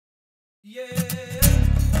Yeah.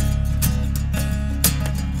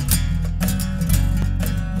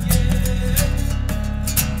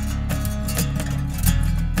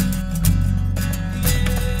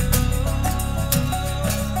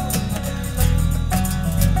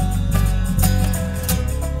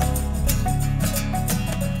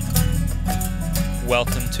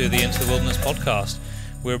 Welcome to the Into the Wilderness podcast.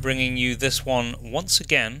 We're bringing you this one once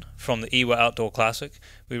again from the Iwa Outdoor Classic.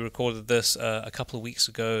 We recorded this a couple of weeks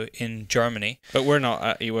ago in Germany. But we're not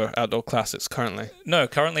at Iwa Outdoor Classics currently. No,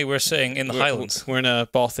 currently we're sitting in the Highlands. We're in a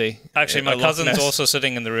bothy. Actually, my cousin's also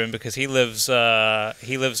sitting in the room because he lives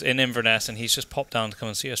in Inverness, and he's just popped down to come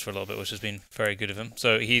and see us for a little bit, which has been very good of him.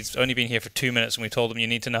 So he's only been here for 2 minutes, and we told him you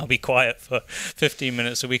need to now be quiet for 15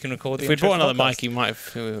 minutes so we can record the If we'd brought another podcast. mic, we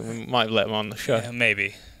might have let him on the show. Yeah,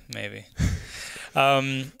 maybe.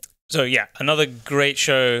 So yeah, another great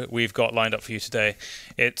show we've got lined up for you today.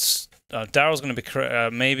 It's Daryl's going to be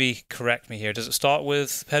maybe correct me here. Does it start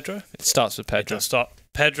with Pedro? It starts with Pedro. It does start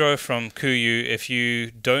Pedro from Kuiu. If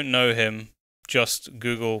you don't know him, just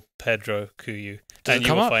Google Pedro Kuiu and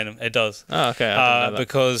you will find him. It does. Oh, okay. I didn't know that.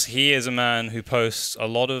 Because he is a man who posts a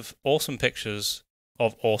lot of awesome pictures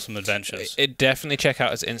of awesome adventures. Definitely check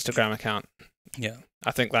out his Instagram account. Yeah. I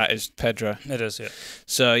think that is Pedro. It is, yeah.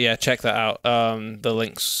 So yeah, check that out. The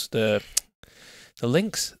links, the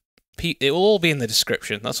links, it will all be in the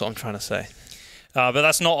description. That's what I'm trying to say. But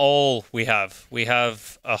that's not all we have. We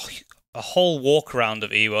have a whole walk around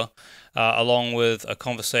of Iwa, along with a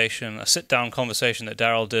sit-down conversation that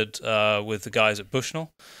Daryl did with the guys at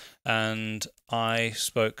Bushnell. And I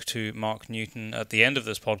spoke to Marc Newton at the end of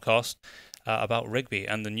this podcast about Rigby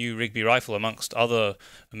and the new Rigby rifle, amongst other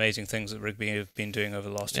amazing things that Rigby have been doing over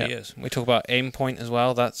the last 2 years. We talk about Aimpoint as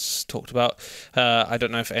well. That's talked about. I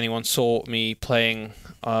don't know if anyone saw me playing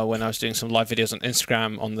when I was doing some live videos on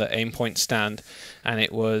Instagram on the Aimpoint stand, and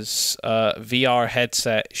it was VR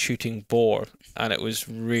headset shooting boar, and it was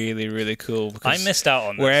really, really cool. I missed out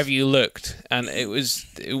on this. Wherever you looked, and it was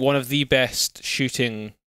one of the best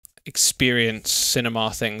shooting experience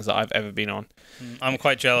cinema things that I've ever been on. I'm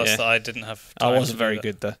quite jealous that I didn't have time. I wasn't very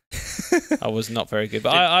good though. I was not very good,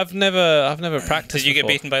 but I've never practiced. Did you before.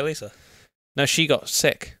 get beaten by Lisa? No, she got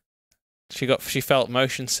sick. She felt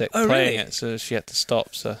motion sick playing it, so she had to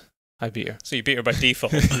stop. So I beat her. So you beat her by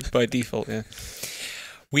default. By default, yeah.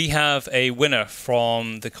 We have a winner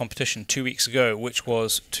from the competition 2 weeks ago, which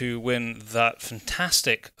was to win that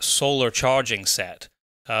fantastic solar charging set.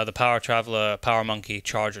 The Power Traveler Power Monkey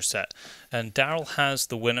charger set. And Daryl has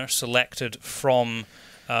the winner selected from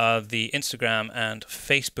the Instagram and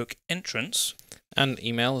Facebook entrance. And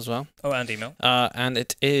email as well. Oh, and email. And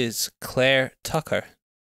it is Claire Tucker.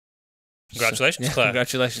 Congratulations, so, Claire.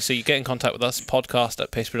 Congratulations. So you get in contact with us,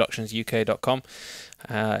 podcast@paceproductionsuk.com.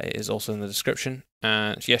 It is also in the description.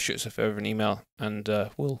 And shoot us over an email and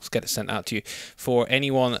we'll get it sent out to you. For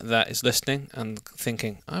anyone that is listening and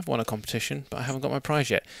thinking, I've won a competition, but I haven't got my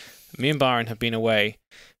prize yet. Me and Byron have been away.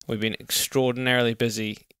 We've been extraordinarily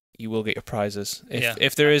busy. You will get your prizes.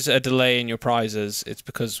 If there is a delay in your prizes, it's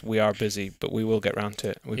because we are busy, but we will get round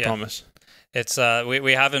to it. We promise. It's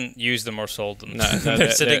we haven't used them or sold them. No,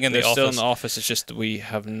 they're sitting in the office. Still in the office. It's just that we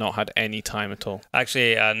have not had any time at all.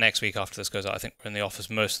 Actually, next week after this goes out, I think we're in the office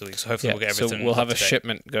most of the week. So hopefully we'll get everything. So we'll have a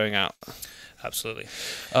shipment going out. Absolutely.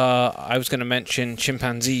 I was going to mention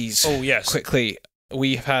chimpanzees. Oh yes. Quickly,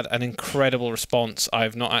 we've had an incredible response.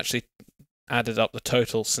 I've not actually added up the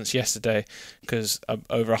total since yesterday because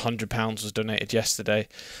over £100 was donated yesterday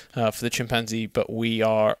for the chimpanzee, but we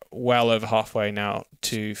are well over halfway now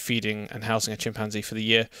to feeding and housing a chimpanzee for the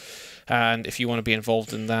year. And if you want to be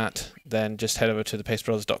involved in that, then just head over to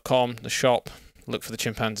thepacebrothers.com, the shop, look for the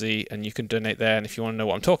chimpanzee, and you can donate there. And if you want to know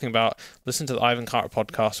what I'm talking about, listen to the Ivan Carter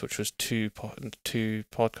podcast, which was two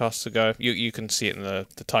podcasts ago. You can see it in the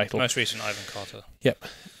title. Most recent Ivan Carter. Yep.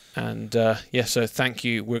 And so thank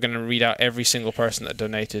you. We're going to read out every single person that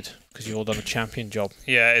donated because you've all done a champion job.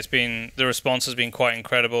 Yeah, the response has been quite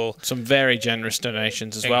incredible. Some very generous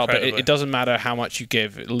donations as well, but it doesn't matter how much you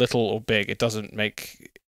give, little or big. It doesn't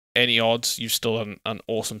make any odds. You've still done an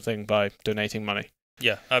awesome thing by donating money.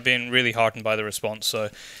 Yeah, I've been really heartened by the response, so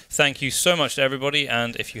thank you so much to everybody,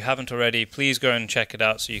 and if you haven't already, please go and check it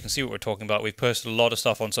out so you can see what we're talking about. We've posted a lot of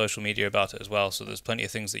stuff on social media about it as well, so there's plenty of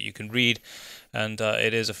things that you can read, and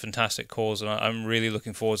it is a fantastic cause, and I'm really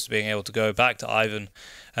looking forward to being able to go back to Ivan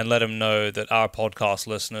and let him know that our podcast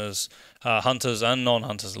listeners, hunters and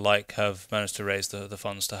non-hunters alike, have managed to raise the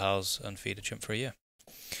funds to house and feed a chimp for a year.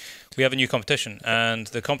 We have a new competition, and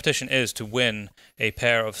the competition is to win a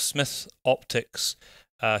pair of Smith Optics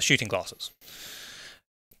shooting glasses.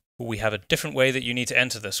 we have a different way that you need to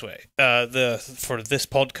enter this way for this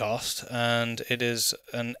podcast, and it is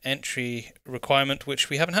an entry requirement which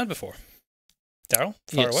we haven't had before. Daryl,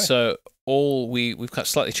 fire away. So we've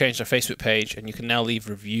slightly changed our Facebook page, and you can now leave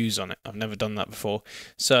reviews on it. I've never done that before.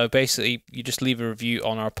 So basically, you just leave a review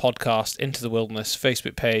on our podcast Into the Wilderness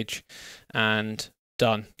Facebook page, and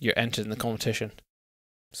done. You're entered in the competition.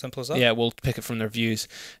 Simple as that. Yeah, we'll pick it from the reviews.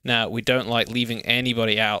 Now, we don't like leaving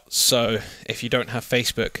anybody out, so if you don't have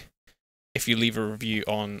Facebook, if you leave a review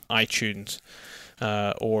on iTunes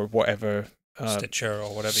or whatever... Stitcher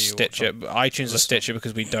or whatever you Stitcher. iTunes or Stitcher,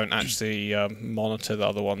 because we don't actually monitor the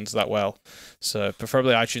other ones that well. So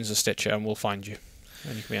preferably iTunes or Stitcher, and we'll find you,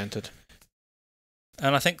 and you can be entered.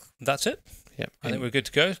 And I think that's it. Yeah, I think we're good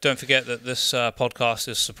to go. Don't forget that this podcast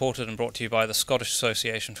is supported and brought to you by the Scottish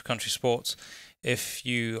Association for Country Sports. If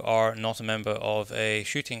you are not a member of a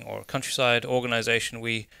shooting or countryside organisation,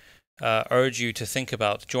 we urge you to think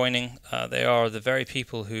about joining. They are the very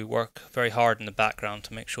people who work very hard in the background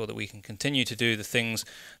to make sure that we can continue to do the things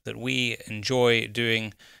that we enjoy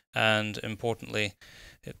doing, and importantly,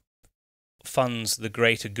 it funds the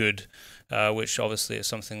greater good, which obviously is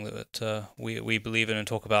something that we believe in and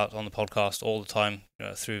talk about on the podcast all the time,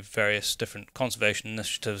 through various different conservation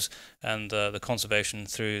initiatives and the conservation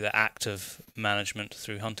through the active management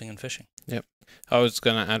through hunting and fishing. Yep. I was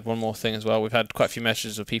going to add one more thing as well. We've had quite a few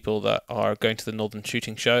messages of people that are going to the Northern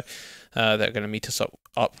Shooting Show that are going to meet us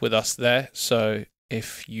up with us there. So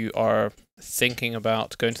if you are thinking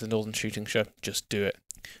about going to the Northern Shooting Show, just do it.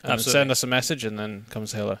 Send us a message and then come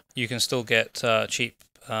say hello. You can still get cheap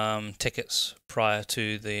tickets prior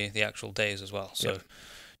to the actual days as well. So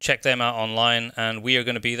check them out online, and we are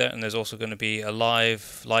going to be there, and there's also going to be a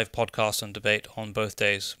live podcast and debate on both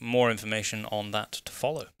days. More information on that to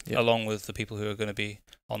follow, along with the people who are going to be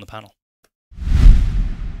on the panel.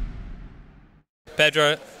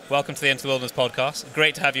 Pedro, welcome to the Into the Wilderness podcast.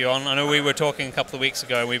 Great to have you on. I know we were talking a couple of weeks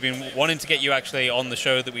ago, and we've been wanting to get you actually on the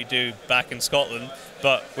show that we do back in Scotland,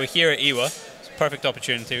 but we're here at Iwa. It's a perfect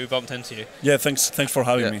opportunity. We bumped into you. Yeah, thanks for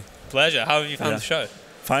having me. Pleasure. How have you found the show?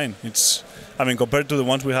 Fine. Compared to the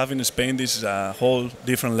ones we have in Spain, this is a whole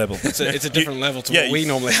different level. It's a different level to what we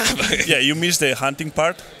normally have. Yeah, you miss the hunting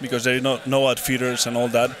part because there is no outfitters and all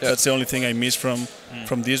that. Yeah. That's the only thing I miss from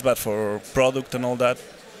this, but for product and all that,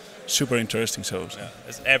 super interesting. So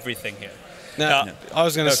there's everything here. Now, I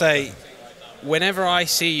was going to say, whenever I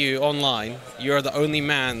see you online, you're the only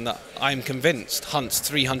man that I'm convinced hunts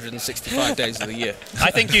 365 days of the year.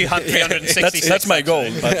 I think you hunt 366. That's my goal,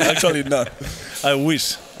 but actually not. I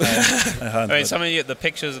wish I hunt. I mean, some of the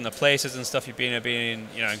pictures and the places and stuff you've been have been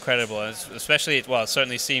incredible. Especially, it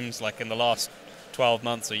certainly seems like in the last 12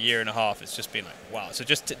 months, a year and a half, it's just been like, wow. So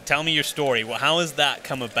just tell me your story. How has that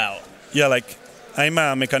come about? Yeah, I'm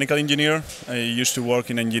a mechanical engineer. I used to work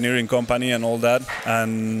in an engineering company and all that,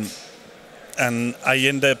 and I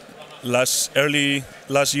ended up early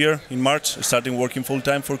last year in March, starting working full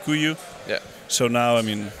time for Kuiu. Yeah. So now,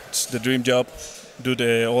 it's the dream job. Do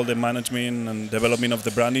all the management and development of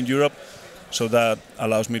the brand in Europe. So that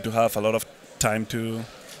allows me to have a lot of time to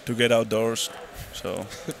get outdoors. So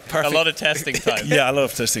a lot of testing time. Yeah, a lot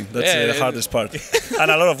of testing. That's the hardest part,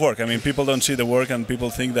 and a lot of work. People don't see the work, and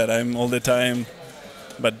people think that I'm all the time,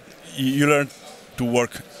 but you learn to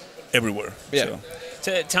work everywhere. Yeah.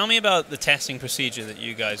 So. Tell me about the testing procedure that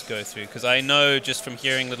you guys go through, because I know just from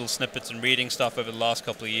hearing little snippets and reading stuff over the last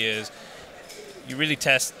couple of years, you really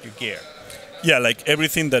test your gear. Yeah,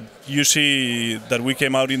 everything that you see that we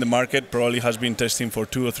came out in the market probably has been testing for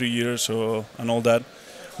 2 or 3 years and all that.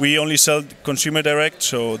 We only sell consumer direct,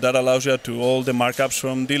 so that allows you to all the markups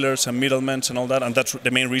from dealers and middlemen and all that, and that's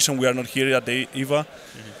the main reason we are not here at the IVA.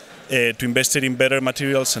 To invest in better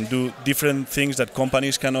materials and do different things that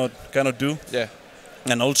companies cannot do. Yeah.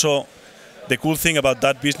 And also, the cool thing about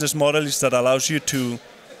that business model is that allows you to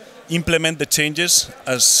implement the changes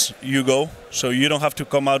as you go. So you don't have to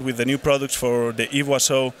come out with the new products for the IVA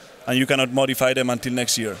show and you cannot modify them until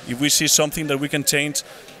next year. If we see something that we can change,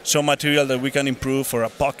 some material that we can improve for a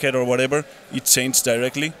pocket or whatever, it changes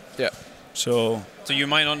directly. Yeah. So you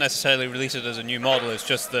might not necessarily release it as a new model. It's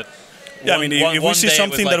just that. If we see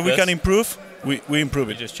something that we can improve, we improve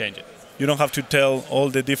it. You just change it. You don't have to tell all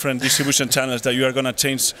the different distribution channels that you are going to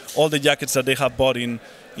change all the jackets that they have bought in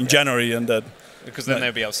January and that. Because then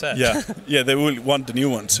they'll be upset. Yeah, they will want the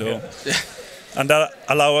new one. So, and that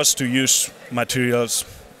allow us to use materials,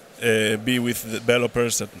 be with the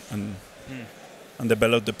developers and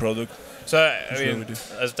develop the product. So,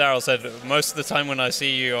 as Daryl said, most of the time when I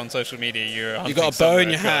see you on social media, you're hunting. You got a bow in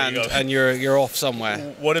your hand and you're off somewhere.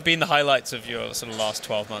 What have been the highlights of your sort of last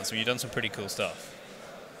 12 months? You've done some pretty cool stuff.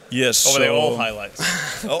 Yes. Or were they all highlights?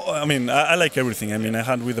 Oh, I mean, I like everything. I mean, I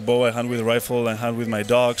hunt with the bow, I hunt with the rifle, I hunt with my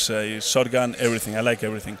dogs, shotgun, everything. I like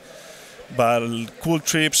everything. But cool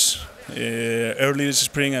trips. Early this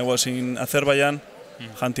spring, I was in Azerbaijan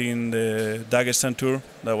hunting the Dagestan tour.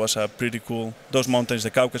 That was a pretty cool. Those mountains,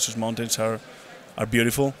 the Caucasus mountains, are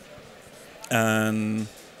beautiful. And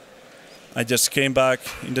I just came back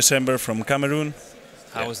in December from Cameroon.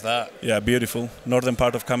 How was that? Yeah, beautiful. Northern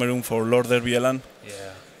part of Cameroon for Lord Derby Eland.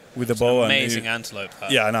 Yeah. With the bow. Amazing antelope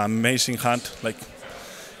hunt. Yeah, an amazing hunt. Like,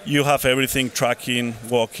 you have everything: tracking,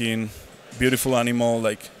 walking, beautiful animal,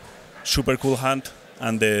 like super cool hunt.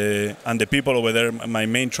 And the people over there. My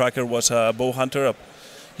main tracker was a bow hunter.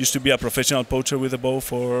 Used to be a professional poacher with a bow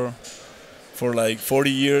for like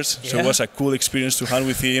 40 years. Yeah. So it was a cool experience to hunt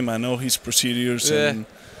with him and know his procedures. Yeah. And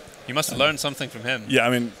you must have learned something from him. Yeah,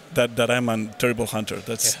 I mean that I'm a terrible hunter.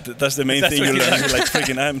 That's the main thing you learn. Like,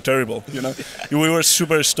 freaking, I'm terrible. You know, we were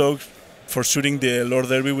super stoked for shooting the Lord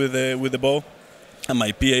Derby with the bow, and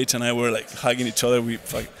my PH and I were like hugging each other. We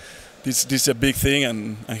like, this is a big thing,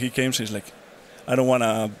 and he came. So he's like, I don't want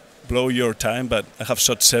to blow your time, but I have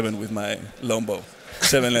shot 7 with my longbow.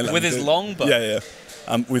 7 with his longbow. Yeah.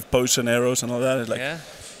 With bows and arrows and all that. It's like,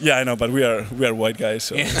 yeah, I know, but we are white guys,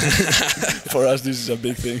 so for us this is a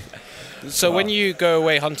big thing. So when you go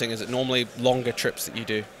away hunting, is it normally longer trips that you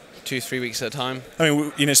do, 2-3 weeks at a time? I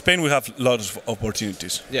mean, in Spain we have lots of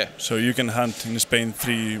opportunities. Yeah. So you can hunt in Spain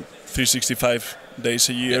 365 days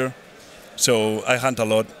a year. Yeah. So I hunt a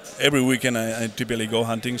lot. Every weekend I typically go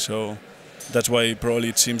hunting. So that's why probably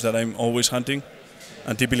it seems that I'm always hunting,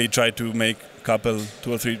 and typically try to make a couple,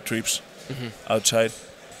 2 or 3 trips outside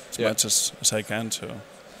as much as I can. So.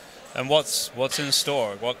 And what's in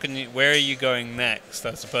store? Where are you going next?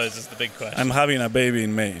 I suppose is the big question. I'm having a baby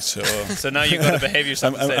in May, so. So now you've got to behave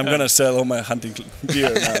yourself. I'm gonna sell all my hunting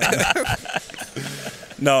gear now.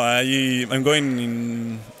 No, I'm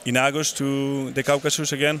going in August to the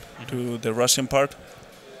Caucasus again, to the Russian part,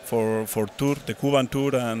 for tour, the Cuban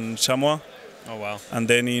tour and Samoa. Oh wow! And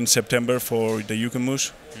then in September for the Yukon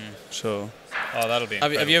Moose. So. Oh, that'll be.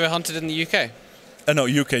 Have you ever hunted in the UK? No,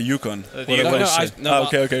 UK, Yukon.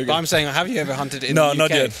 Okay. But I'm saying, have you ever hunted in the UK? No,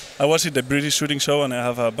 not yet. I was at the British shooting show, and I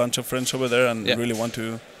have a bunch of friends over there, and really want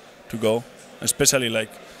to go, especially like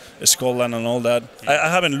Scotland and all that. I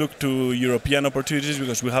haven't looked to European opportunities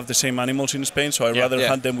because we have the same animals in Spain, so I'd rather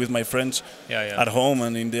hunt them with my friends at home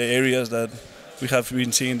and in the areas that we have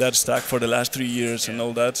been seeing that stack for the last 3 years and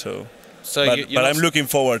all that. But I'm looking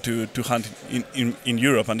forward to hunt in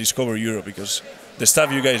Europe and discover Europe, because the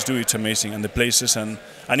stuff you guys do, it's amazing, and the places, and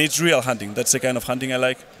it's real hunting. That's the kind of hunting I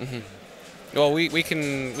like. Well, we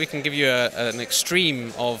can give you an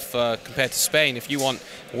extreme of compared to Spain. If you want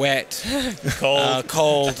wet,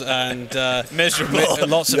 cold, and miserable,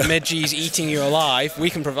 lots of midges eating you alive,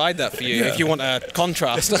 we can provide that for you. If you want a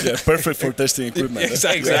contrast, perfect for testing equipment.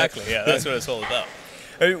 Exactly. Yeah, that's what it's all about.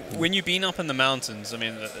 When you've been up in the mountains, I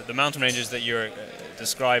mean, the mountain ranges that you're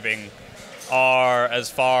describing are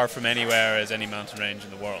as far from anywhere as any mountain range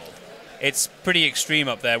in the world. It's pretty extreme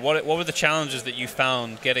up there. What were the challenges that you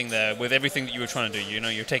found getting there with everything that you were trying to do? You know,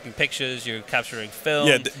 you're taking pictures, you're capturing film,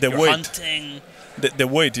 you're weight, hunting. The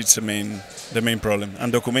weight is the main problem,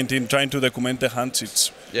 and trying to document the hunts,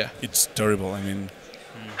 it's terrible. I mean,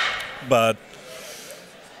 but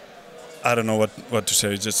I don't know what to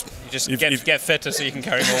say. It's just get fitter so you can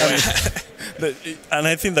carry more weight. And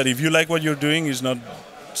I think that if you like what you're doing, is not.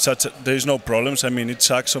 There is no problems. I mean, it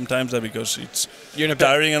sucks sometimes because it's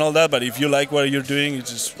tiring and all that. But if you like what you're doing, it's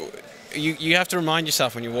just you have to remind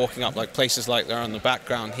yourself when you're walking up, like places like they're on the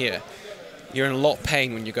background here. You're in a lot of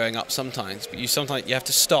pain when you're going up sometimes, but sometimes you have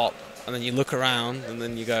to stop and then you look around and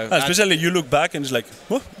then you go. And especially you look back and it's like,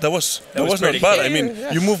 oh, that was not bad. I mean,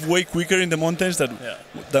 you move way quicker in the mountains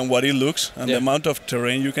than what it looks, and the amount of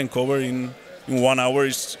terrain you can cover in 1 hour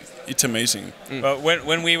it's amazing. But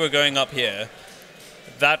when we were going up here,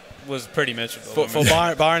 that was pretty miserable. For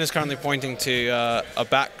Byron is currently pointing to a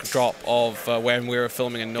backdrop of when we were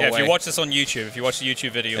filming in Norway. Yeah, if you watch this on YouTube, if you watch the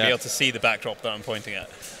YouTube video, you'll be able to see the backdrop that I'm pointing at.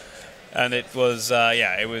 And it was,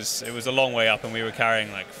 it was a long way up, and we were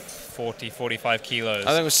carrying like 45 kilos. I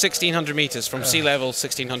think it was 1,600 meters from sea level,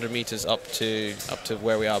 1,600 meters up to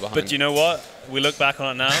where we are behind. But you know what? We look back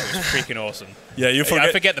on it now. It was freaking awesome. Yeah, you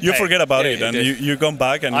forget about it, and you come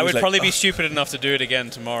back, and I would probably be stupid enough to do it again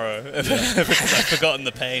tomorrow because I've forgotten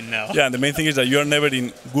the pain now. Yeah, and the main thing is that you're never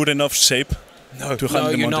in good enough shape to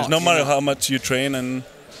hunt the mountains, no matter how much you train, and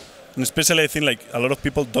especially I think like a lot of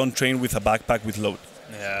people don't train with a backpack with load.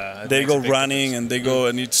 Yeah, they go running and they go,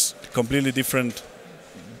 and it's completely different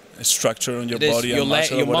structure on your body.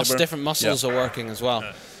 Your different muscles are working as well.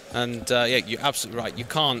 And yeah, you're absolutely right. You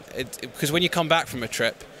can't, because when you come back from a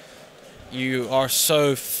trip, you are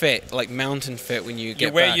so fit, like mountain fit when you get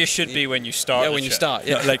You're where back. you should be when you start. Yeah, when you start.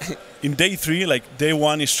 Yeah, Like in day 3, like day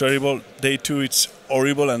 1 is terrible, day 2 it's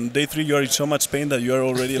horrible, and day 3 you are in so much pain that you are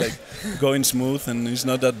already like going smooth, and it's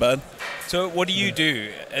not that bad. So what do you do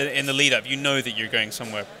in the lead up? You know that you're going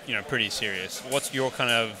somewhere, pretty serious. What's your kind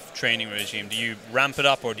of training regime? Do you ramp it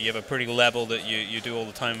up, or do you have a pretty level that you do all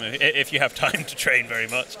the time, if you have time to train very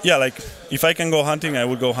much? Yeah, like if I can go hunting, I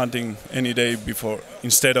would go hunting any day before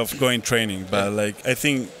instead of going training. But like I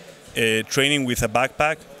think training with a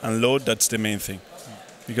backpack and load, that's the main thing.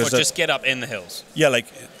 Because just get up in the hills. Yeah, like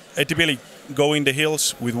I typically go in the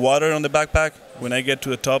hills with water on the backpack. When I get to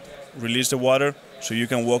the top, release the water, so you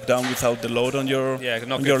can walk down without the load on your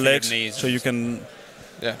legs, so you can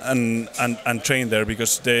and train there,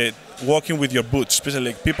 because the walking with your boots, especially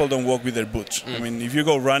like people don't walk with their boots. I mean, if you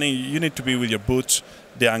go running, you need to be with your boots,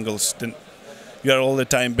 the ankles. Then you are all the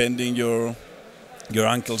time bending your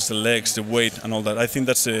ankles, the legs, the weight, and all that. I think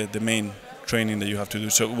that's the main training that you have to do.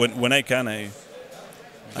 So when I can, I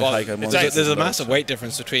hike. There's a massive weight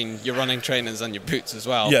difference between your running trainers and your boots as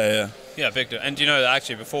well. Yeah, big deal. And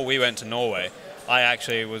actually, before we went to Norway, I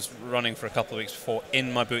actually was running for a couple of weeks before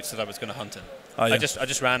in my boots that I was going to hunt in. I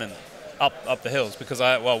just ran in them up the hills because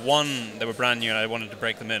one, they were brand new and I wanted to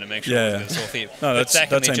break them in and make sure I was going to sore feet. No, but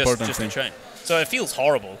secondly, that's just to train. So it feels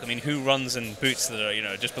horrible. I mean, who runs in boots that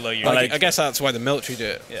are just below your? I guess that's why the military do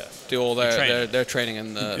it. Yeah, do all their training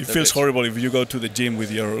in the. It feels horrible if you go to the gym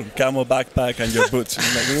with your camo backpack and your boots.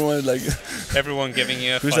 Everyone giving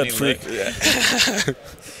you a who's funny that freak? look.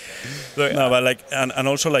 Look, no, but and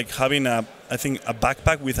also like having I think a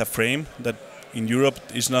backpack with a frame that in Europe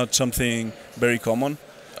is not something very common.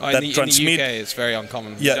 In the UK, it's very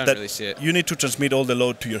uncommon. Yeah, you don't really see it. You need to transmit all the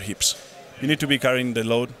load to your hips. You need to be carrying the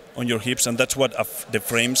load on your hips, and that's what the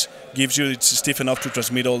frames gives you. It's stiff enough to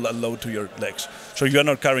transmit all that load to your legs. So you are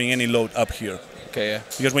not carrying any load up here. Okay, yeah.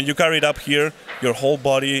 Because when you carry it up here, your whole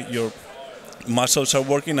body, your muscles are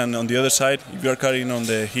working, and on the other side, if you are carrying on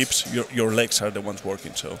the hips, your legs are the ones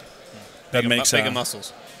working. So that makes bigger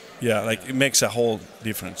muscles. Yeah, like it makes a whole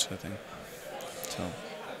difference, I think. So.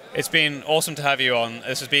 It's been awesome to have you on.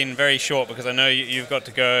 This has been very short because I know you've got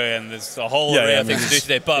to go and there's a whole array of things to do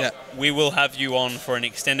today. But we will have you on for an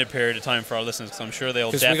extended period of time for our listeners because I'm sure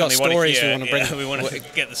they'll definitely want to hear. We want to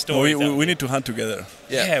get the stories. We need to hunt together.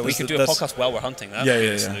 Yeah, we can do a podcast while we're hunting. That's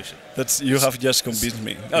the solution. You have just convinced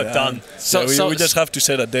me. Done. We just have to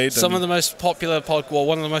set a date. Some of the most popular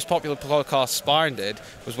one of the most popular podcasts Byron did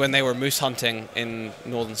was when they were moose hunting in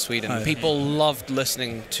northern Sweden. People loved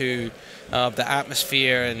listening to the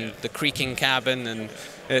atmosphere and the creaking cabin and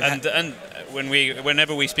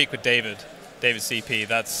whenever we speak with David CP,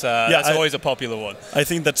 that's always a popular one. I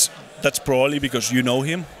think that's probably because you know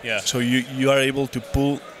him. Yeah. So you are able to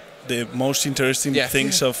pull the most interesting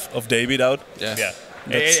things of David out. Yeah.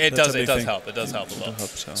 It does help. It does help a lot.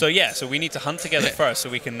 So we need to hunt together first so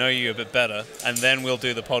we can know you a bit better, and then we'll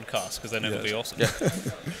do the podcast because then it'll be awesome. Yeah.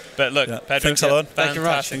 But look, Pedro, thanks a lot. Thank you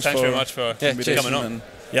very much. Thanks very much for coming on.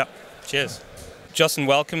 Cheers. Justin,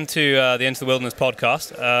 welcome to the Into the Wilderness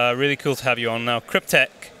podcast. Really cool to have you on. Now, Kryptek,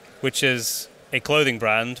 which is a clothing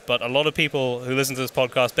brand, but a lot of people who listen to this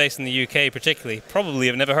podcast, based in the UK particularly, probably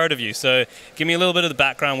have never heard of you. So give me a little bit of the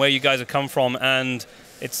background, where you guys have come from, and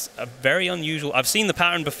it's a very unusual. I've seen the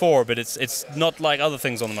pattern before, but it's not like other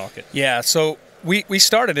things on the market. Yeah, so we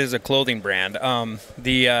started as a clothing brand.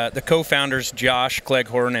 The co-founders, Josh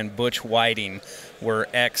Cleghorn and Butch Whiting, were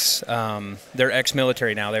they're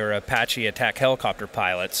ex-military now. They were Apache attack helicopter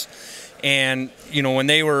pilots. And when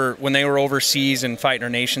they were overseas and fighting our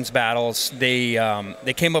nation's battles, they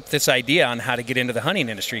came up with this idea on how to get into the hunting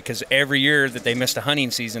industry, because every year that they missed a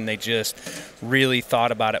hunting season, they just really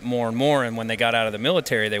thought about it more and more. And when they got out of the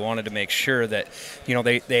military, they wanted to make sure that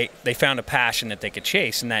they found a passion that they could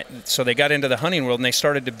chase, and so they got into the hunting world and they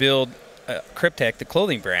started to build Kryptek, the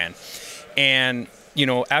clothing brand. And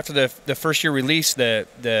after the first year release,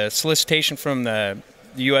 the solicitation from the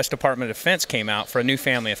U.S. Department of Defense came out for a new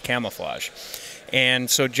family of camouflage. And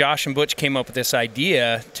so Josh and Butch came up with this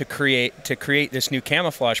idea to create this new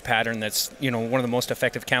camouflage pattern that's one of the most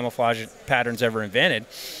effective camouflage patterns ever invented.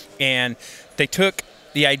 And they took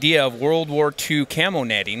the idea of World War II camo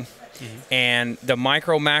netting and the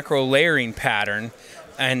micro-macro layering pattern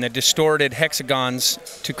and the distorted hexagons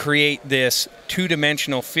to create this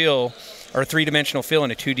two-dimensional fill or three-dimensional fill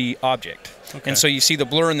in a 2D object. Okay. And so you see the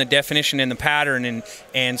blur and the definition in the pattern,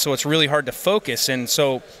 and so it's really hard to focus. And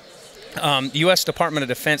so The U.S. Department of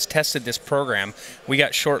Defense tested this program. We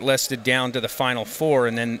got shortlisted down to the final 4,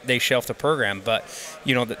 and then they shelved the program. But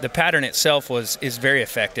the pattern itself is very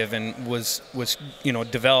effective and was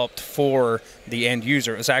developed for the end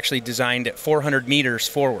user. It was actually designed at 400 meters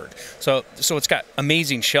forward. So it's got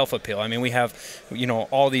amazing shelf appeal. I mean, we have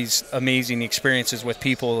all these amazing experiences with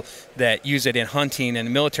people that use it in hunting and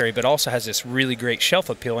the military, but also has this really great shelf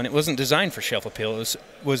appeal. And it wasn't designed for shelf appeal. It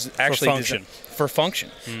was actually for function.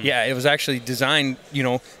 Yeah, it was actually designed,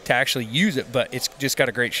 to actually use it, but it's just got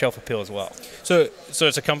a great shelf appeal as well. So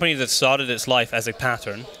it's a company that started its life as a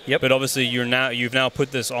pattern. Yep. But obviously you've now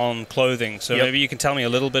put this on clothing. So Yep. maybe you can tell me a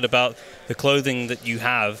little bit about the clothing that you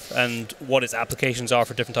have and what its applications are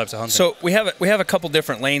for different types of hunting. So we have a couple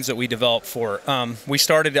different lanes that we developed for. We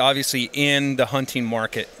started obviously in the hunting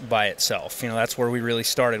market by itself. That's where we really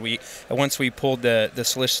started. Once we pulled the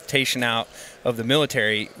solicitation out of the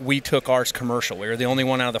military, we took ours commercial. We were the only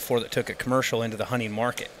one out of the 4 that took it commercial into the hunting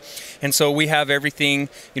market. And so we have everything,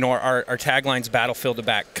 our tagline's battlefield to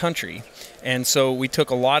back country. And so we took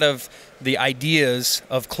a lot of the ideas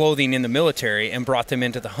of clothing in the military and brought them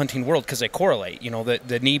into the hunting world because they correlate,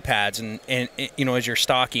 the knee pads and as you're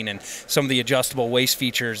stocking, and some of the adjustable waist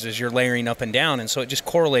features as you're layering up and down. And so it just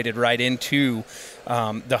correlated right into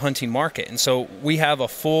the hunting market. And so we have a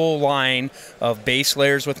full line of base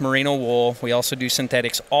layers with merino wool. We also do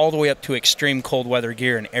synthetics all the way up to extreme cold weather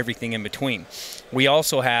gear and everything in between. We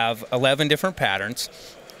also have 11 different patterns.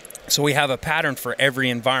 So we have a pattern for every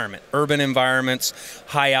environment: urban environments,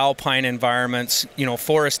 high alpine environments,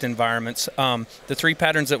 forest environments. The 3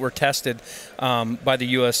 patterns that were tested by the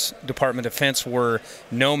U.S. Department of Defense were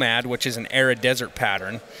Nomad, which is an arid desert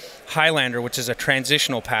pattern; Highlander, which is a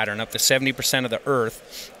transitional pattern up to 70% of the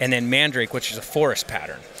earth; and then Mandrake, which is a forest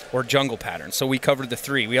pattern or jungle pattern. So we covered the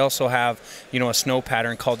 3. We also have, a snow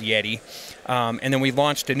pattern called Yeti. And then we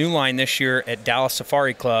launched a new line this year at Dallas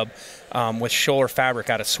Safari Club with Scholler fabric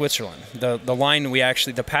out of Switzerland. The line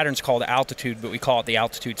the pattern's called Altitude, but we call it the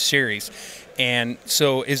Altitude Series. And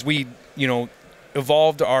so as we,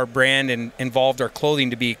 evolved our brand and involved our clothing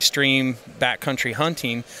to be extreme backcountry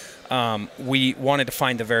hunting, we wanted to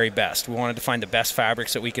find the very best. We wanted to find the best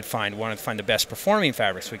fabrics that we could find. We wanted to find the best performing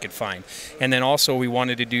fabrics we could find. And then also we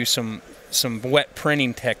wanted to do some wet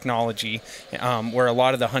printing technology where a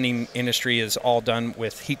lot of the hunting industry is all done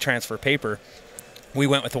with heat transfer paper. We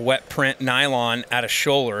went with a wet print nylon out of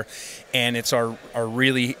Scholler, and it's our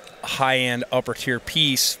really high-end upper tier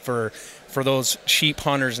piece for those sheep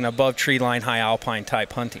hunters and above tree line high alpine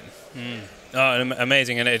type hunting. Oh,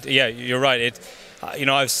 amazing. And you're right.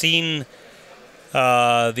 I've seen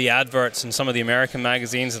the adverts in some of the American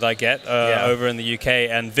magazines that I get over in the UK,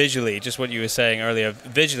 and visually, just what you were saying earlier,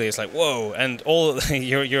 visually it's like, whoa. And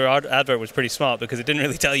your advert was pretty smart because it didn't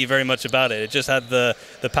really tell you very much about it. It just had the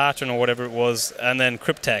pattern or whatever it was, and then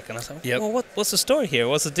Cryptech. And I was like, well, what's the story here?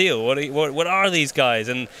 What's the deal? What are these guys?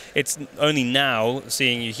 And it's only now,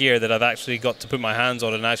 seeing you here, that I've actually got to put my hands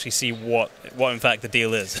on it and actually see what in fact the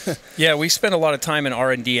deal is. Yeah, we spend a lot of time in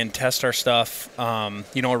R&D and test our stuff,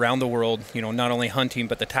 around the world, not only hunting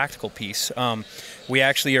but the tactical piece. We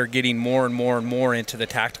actually are getting more and more and more into the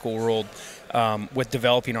tactical world with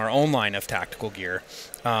developing our own line of tactical gear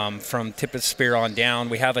from tip of spear on down.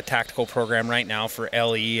 We have a tactical program right now for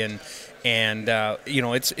LE, and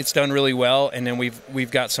it's done really well. And then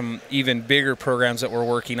we've got some even bigger programs that we're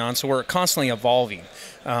working on. So we're constantly evolving.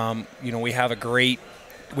 We have a great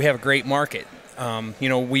market.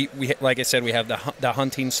 We like I said, we have the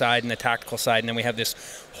hunting side and the tactical side, and then we have this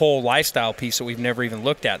whole lifestyle piece that we've never even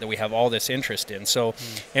looked at that we have all this interest in. So,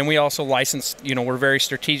 and we also license, we're very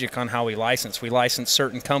strategic on how we license. We license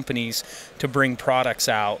certain companies to bring products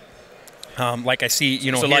out. Like I see,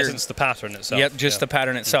 so here, license the pattern itself. Yep, just the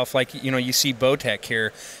pattern itself. Like, you see Bowtech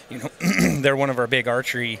here, they're one of our big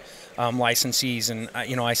archery licensees, and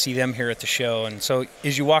I see them here at the show. And so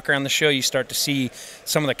as you walk around the show, you start to see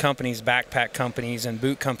some of the companies, backpack companies and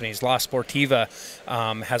boot companies. La Sportiva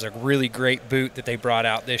has a really great boot that they brought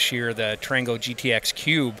out this year, the Trango GTX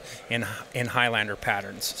Cube in Highlander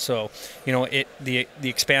patterns. So the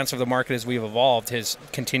expanse of the market as we've evolved has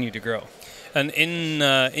continued to grow. And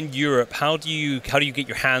in Europe, how do you get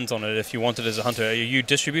your hands on it if you want it as a hunter? Are you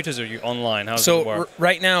distributors or are you online? How does it work?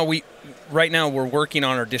 Right now we're working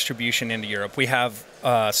on our distribution into Europe. We have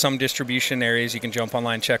some distribution areas. You can jump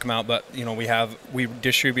online, check them out. But we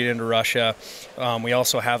distribute into Russia. We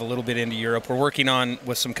also have a little bit into Europe. We're working on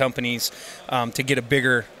with some companies to get a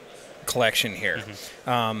bigger collection here.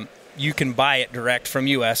 Mm-hmm. You can buy it direct from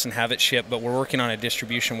U.S. and have it shipped, but we're working on a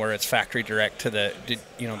distribution where it's factory direct to the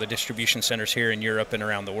distribution centers here in Europe and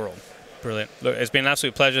around the world. Brilliant. Look, it's been an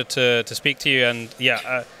absolute pleasure to speak to you, and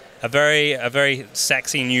a very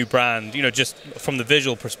sexy new brand, you know, just from the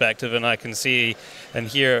visual perspective, and I can see and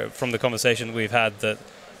hear from the conversation we've had that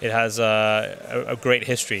it has a great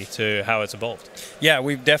history to how it's evolved. Yeah,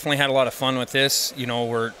 we've definitely had a lot of fun with this. You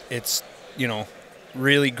know, it's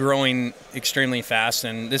really growing extremely fast,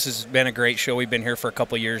 and this has been a great show. We've been here for a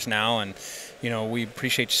couple of years now, and you know, we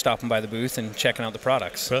appreciate you stopping by the booth and checking out the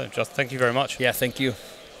products. Brilliant, Justin. Thank you very much. Yeah, thank you.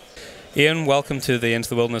 Ian, welcome to the Into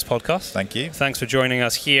the Wilderness podcast. Thank you. Thanks for joining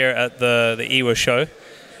us here at the IWA show.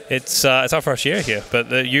 It's our first year here,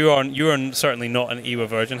 but you are certainly not an IWA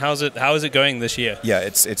virgin. How is it going this year? Yeah,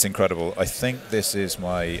 it's incredible. I think this is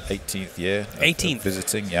my 18th year. 18th of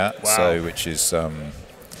visiting. Yeah. Wow. So which is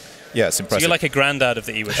yeah, it's impressive. So you're like a granddad of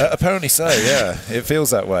the IWA show. Apparently so. Yeah, it feels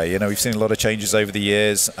that way. You know, we've seen a lot of changes over the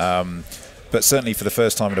years. But certainly for the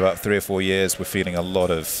first time in about 3 or 4 years, we're feeling a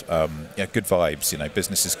lot of good vibes. You know,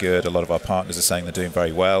 business is good. A lot of our partners are saying they're doing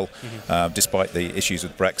very well, despite the issues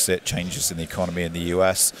with Brexit, changes in the economy in the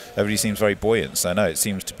US. Everybody seems very buoyant. So no, it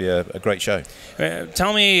seems to be a great show.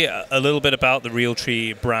 Tell me a little bit about the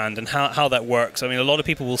Realtree brand and how that works. I mean, a lot of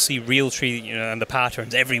people will see Realtree, you know, and the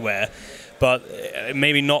patterns everywhere, but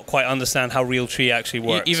maybe not quite understand how Realtree actually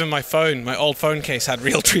works. Even my old phone case had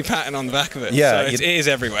Realtree pattern on the back of it. Yeah, so it is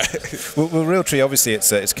everywhere. well, Realtree, obviously,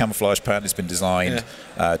 it's a camouflage pattern. It's been designed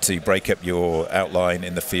to break up your outline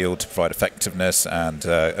in the field to provide effectiveness and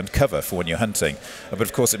cover for when you're hunting. But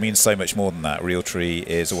of course, it means so much more than that. Realtree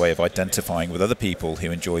is a way of identifying with other people who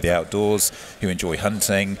enjoy the outdoors, who enjoy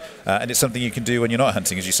hunting, and it's something you can do when you're not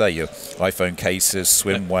hunting, as you say. Your iPhone cases,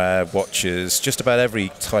 swimwear, watches, just about every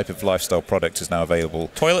type of lifestyle product is now available.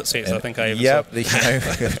 Toilet seats, I think I even saw. You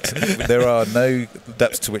know, there are no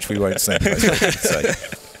depths to which we won't sink.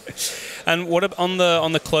 And what on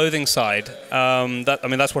the clothing side?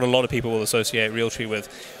 That's what a lot of people will associate Realtree with.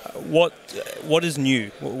 What is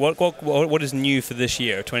new? What is new for this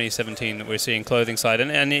year, 2017, that we're seeing clothing side,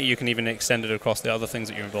 and you can even extend it across the other things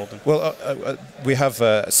that you're involved in. Well, we have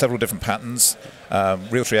several different patterns.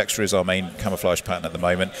 Realtree Extra is our main camouflage pattern at the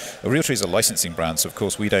moment. Realtree is a licensing brand, so of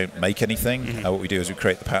course we don't make anything. What we do is we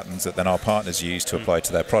create the patterns that then our partners use to apply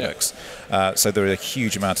to their products. So there are a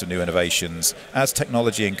huge amount of new innovations. As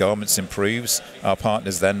technology in garments improves, our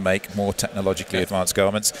partners then make more technologically advanced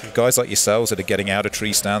garments. Guys like yourselves that are getting out of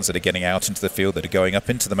tree stands, that are getting out into the field, that are going up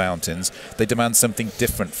into the mountains, they demand something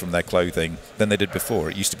different from their clothing than they did before.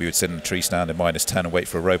 It used to be we'd sit in a tree stand at -10 and wait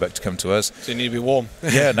for a roebuck to come to us. So you need to be warm.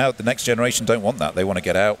 Yeah, now the next generation don't want that. They want to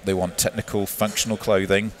get out. They want technical, functional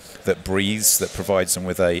clothing that breathes, that provides them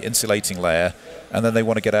with a insulating layer, and then they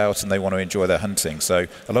want to get out and they want to enjoy their hunting. So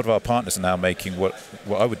a lot of our partners are now making what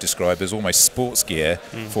I would describe as almost sports gear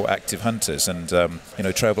for active hunters, and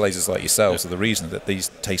trailblazers like yourselves are the reason that these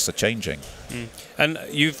tastes are changing. And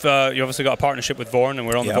you've obviously got a partnership with Vorn, and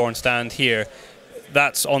we're on the Vorn stand here.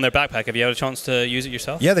 That's on their backpack. Have you had a chance to use it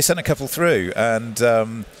yourself? Yeah, they sent a couple through, and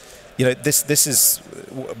this is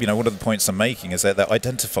one of the points I'm making is that they're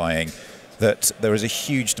identifying that there is a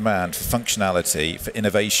huge demand for functionality, for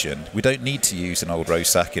innovation. We don't need to use an old row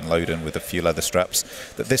sack in Loden with a few leather straps.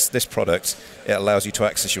 That this product, it allows you to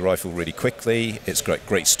access your rifle really quickly. It's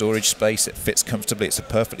great storage space. It fits comfortably. It's a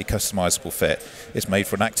perfectly customizable fit. It's made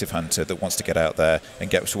for an active hunter that wants to get out there and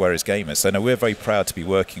get to where his game is. So no, we're very proud to be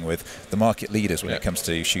working with the market leaders when it comes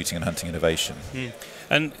to shooting and hunting innovation.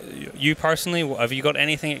 And you personally, have you got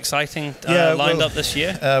anything exciting lined up this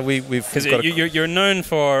year? Because you're known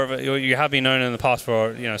for, you have been known in the past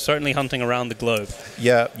for, certainly hunting around the globe.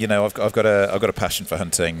 Yeah, I've got a passion for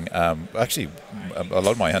hunting. Actually, a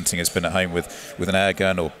lot of my hunting has been at home with an air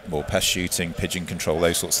gun or pest shooting, pigeon control,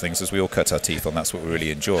 those sorts of things. As we all cut our teeth on, that's what we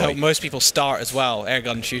really enjoy. How most people start as well, air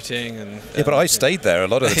gun shooting and. Yeah, but I stayed there a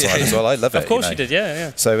lot of the time as well. I love it. Of course you did,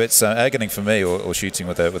 yeah. So it's air gunning for me, or shooting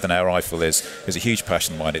with an air rifle is a huge passion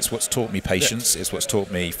of mine. It's what's taught me patience. It's what's taught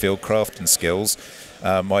me fieldcraft and skills.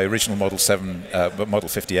 My original Model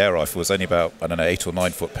 50 air rifle was only about 8 or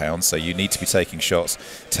 9 foot-pounds. So you need to be taking shots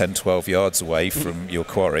 10, 12 yards away from your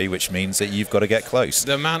quarry, which means that you've got to get close.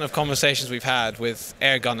 The amount of conversations we've had with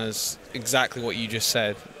air gunners, exactly what you just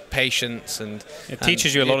said. Patience and it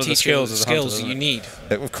teaches you a lot of the skills you need.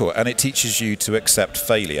 Of course, and it teaches you to accept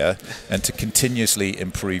failure and to continuously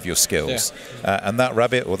improve your skills. And that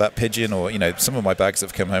rabbit or that pigeon or some of my bags that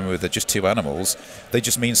have come home with are just 2 animals. They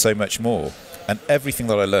just mean so much more. And everything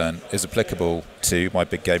that I learn is applicable to my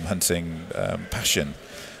big game hunting passion.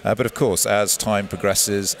 But of course, as time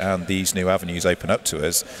progresses and these new avenues open up to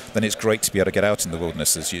us, then it's great to be able to get out in the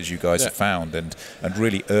wilderness as you guys have found and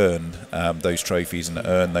really earn those trophies and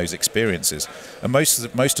earn those experiences. And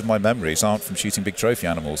most of my memories aren't from shooting big trophy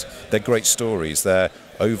animals. They're great stories. They're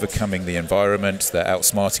overcoming the environment. They're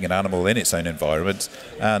outsmarting an animal in its own environment.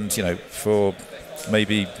 And, for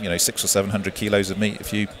maybe, 600 or 700 kilos of meat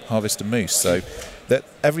if you harvest a moose. So that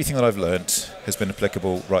everything that I've learnt has been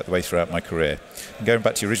applicable right the way throughout my career. And going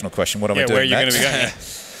back to your original question, what am I doing where are you next? going to be going?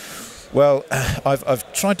 Well,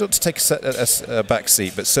 I've tried not to take a back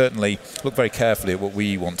seat, but certainly look very carefully at what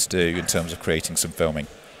we want to do in terms of creating some filming.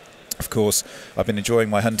 Of course, I've been enjoying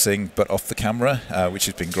my hunting, but off the camera, which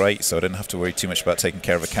has been great, so I didn't have to worry too much about taking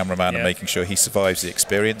care of a cameraman and making sure he survives the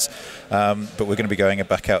experience. But we're going to be going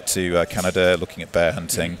back out to Canada, looking at bear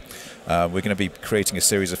hunting. We're going to be creating a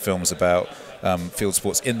series of films about field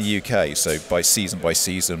sports in the UK, so by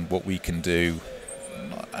season, what we can do,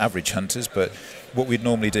 not average hunters, but what we'd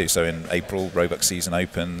normally do. So in April, roebuck season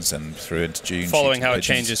opens and through into June. Following how it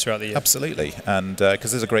changes throughout the year. Absolutely. And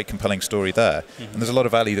because there's a great compelling story there. And there's a lot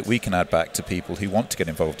of value that we can add back to people who want to get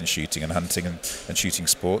involved in shooting and hunting and shooting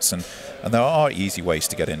sports. And there are easy ways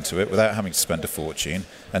to get into it without having to spend a fortune.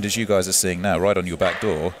 And as you guys are seeing now, right on your back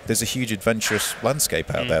door, there's a huge adventurous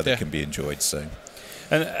landscape out there that can be enjoyed. So,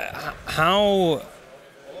 and how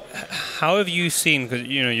have you seen, because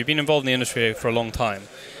you've been involved in the industry for a long time,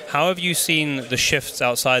 how have you seen the shifts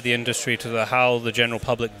outside the industry to how the general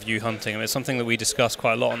public view hunting? I mean, it's something that we discuss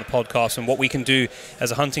quite a lot on the podcast, and what we can do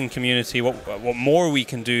as a hunting community, what more we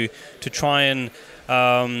can do to try and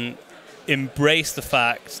embrace the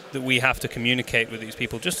fact that we have to communicate with these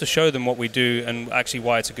people, just to show them what we do and actually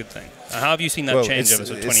why it's a good thing. How have you seen that change over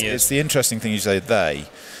 20 years? It's the interesting thing you say,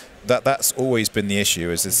 that's always been the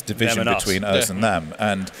issue, is this division between us and them,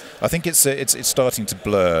 and I think it's starting to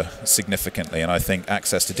blur significantly. And I think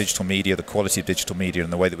access to digital media, the quality of digital media,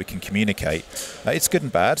 and the way that we can communicate, it's good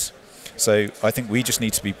and bad. So I think we just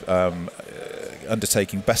need to be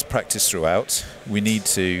undertaking best practice throughout. We need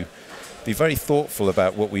to be very thoughtful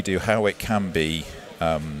about what we do, how it can be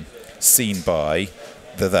seen by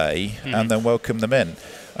they, and then welcome them in.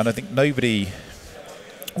 And I think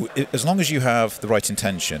as long as you have the right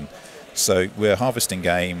intention, so we're harvesting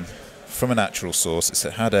game from a natural source, it's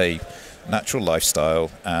had a natural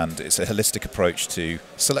lifestyle, and it's a holistic approach to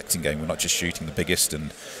selecting game. We're not just shooting the biggest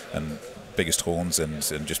and biggest horns and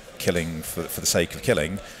just killing for the sake of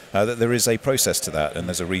killing. That there is a process to that, and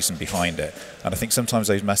there's a reason behind it. And I think sometimes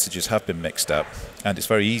those messages have been mixed up, and it's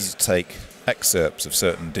very easy to take excerpts of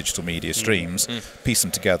certain digital media streams, piece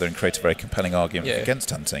them together, and create a very compelling argument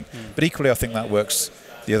against hunting. But equally, I think that works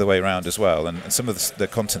the other way around as well, and some of the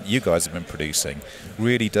content that you guys have been producing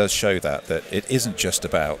really does show that it isn't just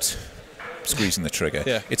about squeezing the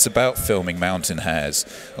trigger. It's about filming mountain hares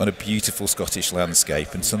on a beautiful Scottish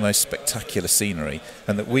landscape and some of the most spectacular scenery,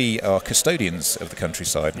 and that we are custodians of the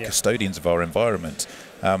countryside and custodians of our environment.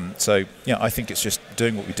 So I think it's just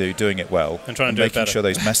doing what we do, doing it well, and trying to making sure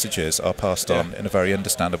those messages are passed on in a very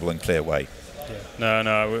understandable and clear way.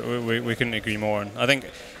 No, we couldn't agree more. And I think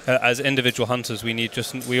as individual hunters,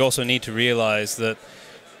 we also need to realize that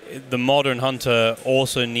the modern hunter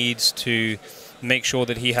also needs to make sure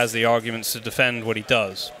that he has the arguments to defend what he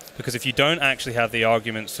does. Because if you don't actually have the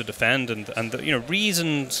arguments to defend and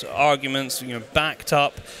reasoned arguments, backed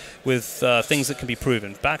up with things that can be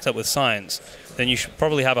proven, backed up with science, then you should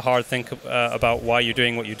probably have a hard think about why you're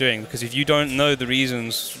doing what you're doing. Because if you don't know the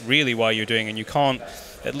reasons really why you're doing, and you can't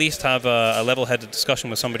at least have a level-headed discussion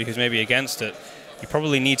with somebody who's maybe against it, you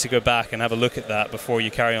probably need to go back and have a look at that before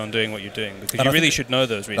you carry on doing what you're doing, because you really should know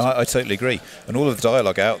those reasons. I totally agree. And all of the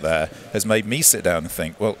dialogue out there has made me sit down and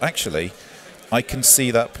think, well, actually, I can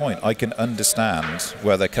see that point. I can understand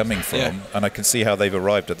where they're coming from, and I can see how they've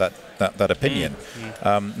arrived at that opinion.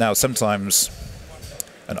 Now, sometimes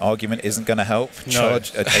an argument isn't going to help.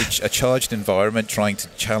 A charged environment trying to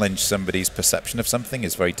challenge somebody's perception of something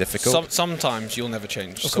is very difficult. Sometimes you'll never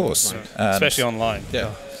change. Of course. Especially online.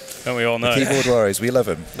 Don't we all know? The keyboard warriors, we love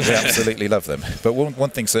them. We absolutely love them. But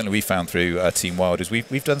one thing certainly we found through Team Wild is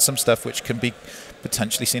we've done some stuff which can be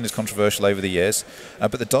potentially seen as controversial over the years,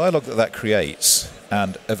 but the dialogue that creates,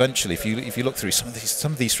 and eventually, if you look through some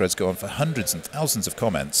of these threads go on for hundreds and thousands of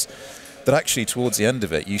comments, that actually towards the end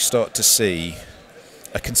of it you start to see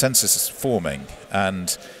a consensus forming,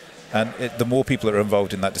 and the more people that are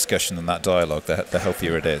involved in that discussion and that dialogue, the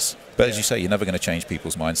healthier it is. But as you say, you're never going to change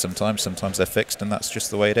people's minds sometimes. Sometimes they're fixed, and that's just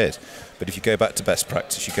the way it is. But if you go back to best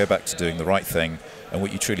practice, you go back to doing the right thing and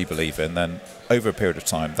what you truly believe in, then over a period of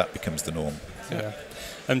time, that becomes the norm.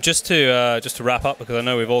 Just to wrap up, because I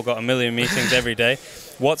know we've all got a million meetings every day,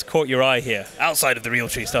 what's caught your eye here? Outside of the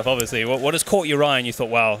Realtree stuff, obviously. What has caught your eye and you thought,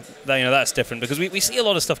 wow, that's different? Because we see a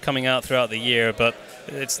lot of stuff coming out throughout the year, but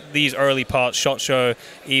it's these early parts, SHOT Show,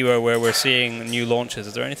 EWA, where we're seeing new launches.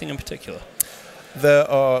 Is there anything in particular? There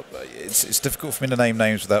are. It's difficult for me to name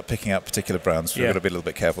names without picking out particular brands. So we've got to be a little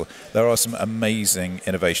bit careful. There are some amazing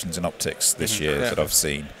innovations in optics this year that I've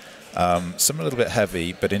seen. Some a little bit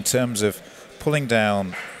heavy, but in terms of pulling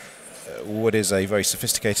down what is a very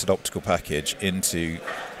sophisticated optical package into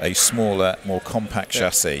a smaller, more compact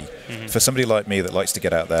chassis, for somebody like me that likes to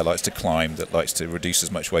get out there, likes to climb, that likes to reduce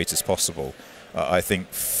as much weight as possible. I think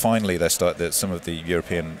finally that some of the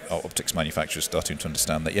European optics manufacturers starting to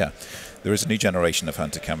understand that, there is a new generation of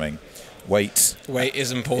hunter coming. Weight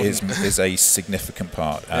is important. Is a significant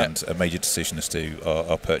part and a major decision as to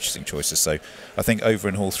our purchasing choices. So I think over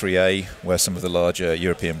in Hall 3A, where some of the larger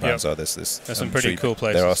European brands are, there's some pretty cool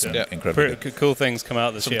places. There are some incredible cool things come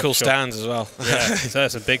out this year. Some cool stands as well. So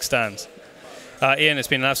some big stands. Ian, it's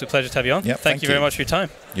been an absolute pleasure to have you on. Thank you very much for your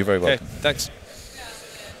time. You're very welcome. Okay, thanks.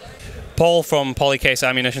 Paul from Polycase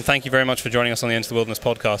Ammunition, thank you very much for joining us on the Into the Wilderness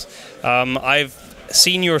podcast. I've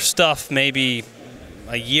seen your stuff maybe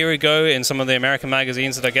a year ago in some of the American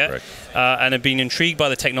magazines that I get, and have been intrigued by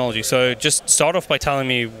the technology. So just start off by telling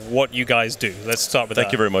me what you guys do. Let's start with that.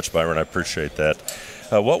 Thank you very much, Byron. I appreciate that.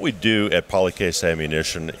 What we do at Polycase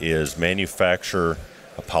Ammunition is manufacture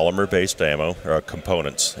polymer-based ammo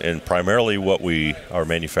components, and primarily what we are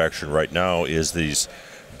manufacturing right now is these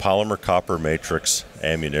polymer copper matrix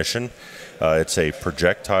ammunition. It's a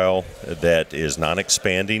projectile that is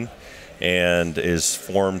non-expanding and is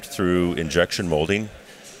formed through injection molding.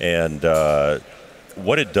 And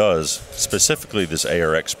what it does, specifically this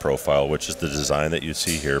ARX profile, which is the design that you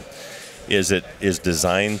see here, is it is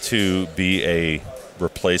designed to be a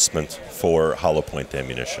replacement for hollow point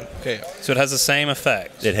ammunition. Okay. So it has the same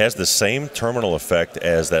effect. It has the same terminal effect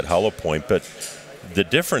as that hollow point, but the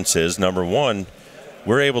difference is, number one,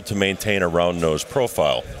 we're able to maintain a round nose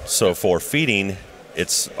profile. So for feeding,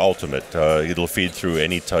 it's ultimate. It'll feed through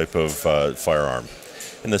any type of firearm.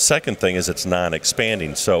 And the second thing is it's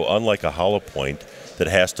non-expanding. So unlike a hollow point that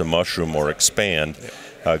has to mushroom or expand,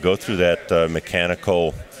 go through that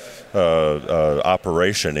mechanical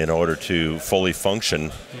operation in order to fully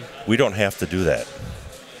function, we don't have to do that.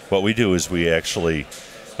 What we do is we actually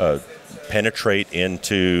penetrate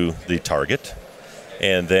into the target,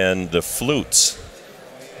 and then the flutes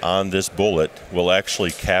on this bullet will actually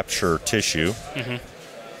capture tissue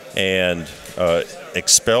and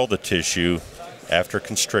expel the tissue after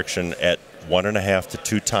constriction at 1.5 to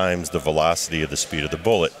 2 times the velocity of the speed of the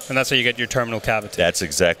bullet. And that's how you get your terminal cavity. That's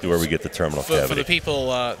exactly where we get the terminal cavity. For the people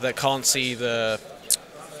that can't see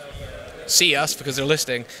us because they're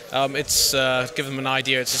listening, it's give them an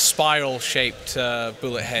idea. It's a spiral-shaped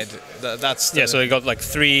bullet head. So you got like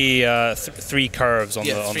three curves on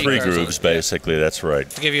the three grooves, basically. That's right.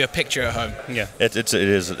 To give you a picture at home. Yeah.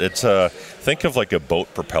 It's think of like a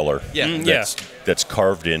boat propeller. That's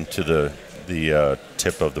carved into the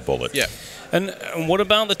tip of the bullet. Yeah. And what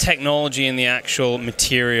about the technology and the actual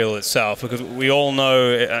material itself? Because we all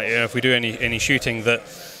know, if we do any shooting, that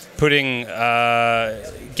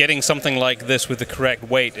getting something like this with the correct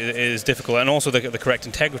weight is difficult, and also the correct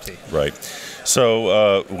integrity. Right.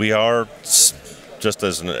 So we are, just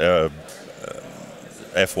as an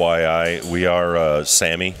FYI, we are a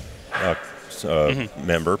SAMI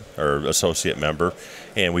member or associate member.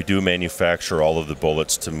 And we do manufacture all of the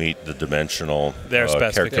bullets to meet the dimensional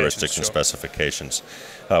characteristics and specifications.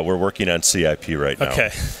 We're working on CIP right now.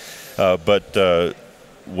 Okay. But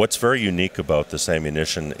what's very unique about this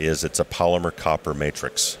ammunition is it's a polymer copper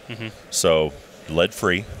matrix. So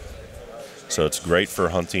lead-free. So it's great for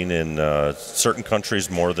hunting in certain countries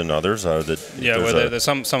more than others. There's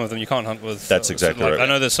some of them you can't hunt with. That's exactly right. I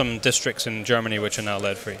know there's some districts in Germany which are now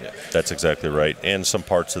lead-free. Yeah. That's exactly right. And some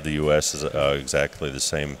parts of the U.S. is exactly the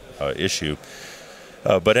same issue.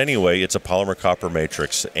 But anyway, it's a polymer copper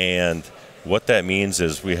matrix. And what that means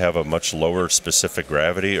is we have a much lower specific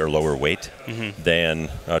gravity or lower weight than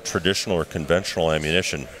traditional or conventional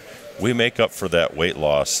ammunition. We make up for that weight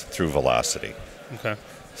loss through velocity. Okay.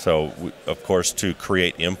 So, of course, to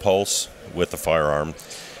create impulse with the firearm,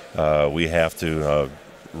 we have to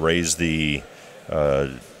raise the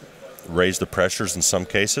pressures in some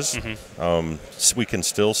cases. So we can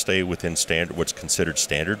still stay within what's considered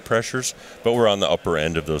standard pressures, but we're on the upper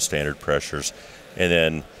end of those standard pressures, and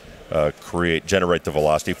then generate the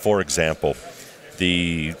velocity. For example,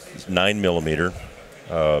 the 9mm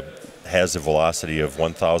has a velocity of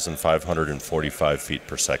 1,545 feet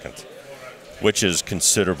per second. Which is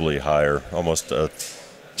considerably higher, almost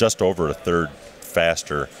just over a third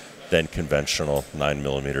faster than conventional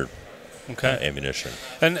 9mm ammunition.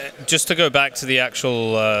 And just to go back to the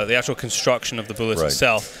actual construction of the bullet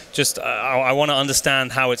itself, I want to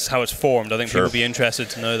understand how it's formed. I think people will be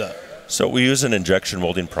interested to know that. So we use an injection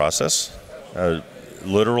molding process.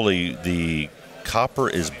 Literally, the copper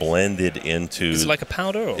is blended into... Is it like a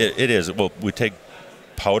powder? Or? It is. Well, we take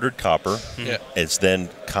powdered copper. Yeah. It's then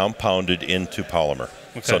compounded into polymer,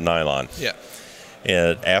 so nylon. Yeah.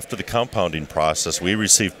 And after the compounding process, we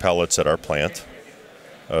receive pellets at our plant,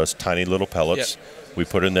 tiny little pellets. Yeah. We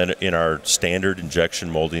put in our standard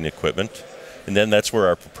injection molding equipment, and then that's where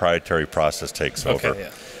our proprietary process takes over.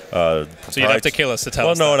 Yeah. So you'd have to kill us to tell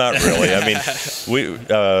us no, that. not really. I mean,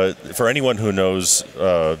 for anyone who knows,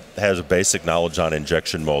 has a basic knowledge on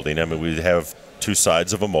injection molding, I mean, we have two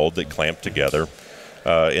sides of a mold that clamp together,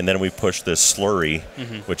 and then we push this slurry,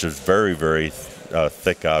 which is very, very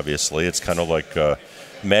thick, obviously. It's kind of like,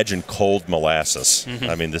 imagine cold molasses.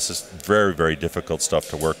 I mean, this is very, very difficult stuff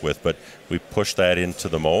to work with, but we push that into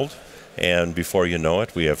the mold, and before you know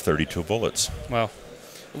it, we have 32 bullets. Wow.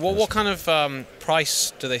 What kind of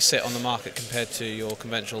price do they sit on the market compared to your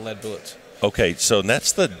conventional lead bullets? Okay, so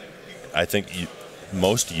that's the, I think,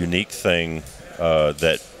 most unique thing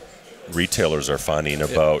that retailers are finding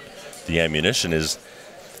about the ammunition is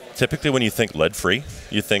typically when you think lead-free,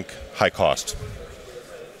 you think high cost.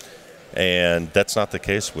 And that's not the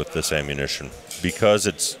case with this ammunition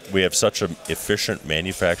because we have such an efficient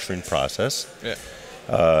manufacturing process,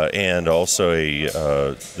 and also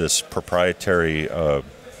this proprietary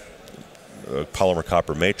polymer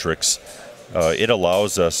copper matrix. It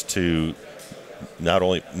allows us to not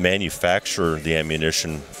only manufacture the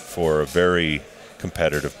ammunition for a very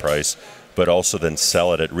competitive price, but also then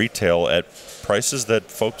sell it at retail at prices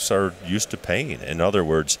that folks are used to paying. In other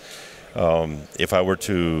words, if I were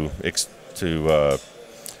to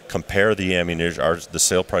compare the ammunition, the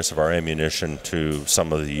sale price of our ammunition to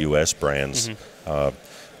some of the U.S. brands,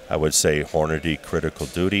 I would say Hornady Critical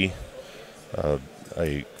Duty,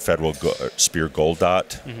 a Federal Spear Gold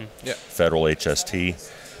Dot, Federal HST.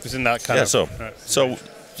 It's in that kind of... So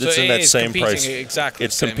it's in that same price. Exactly.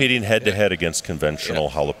 It's competing head-to-head against conventional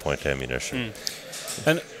hollow point ammunition.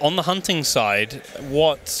 And on the hunting side,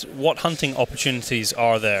 what hunting opportunities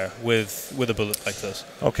are there with a bullet like this?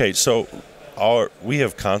 Okay, so we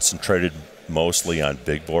have concentrated mostly on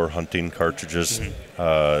big bore hunting cartridges,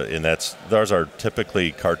 and those are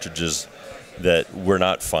typically cartridges that we're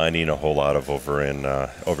not finding a whole lot of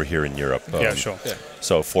over here in Europe.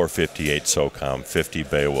 So 458 SOCOM, 50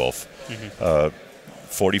 Beowulf,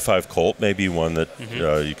 45 Colt may be one that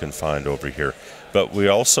you can find over here. But we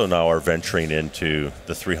also now are venturing into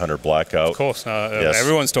the 300 Blackout. Of course,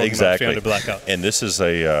 everyone's talking about 300 Blackout. And this is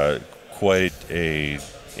quite a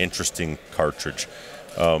interesting cartridge.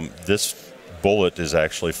 This bullet is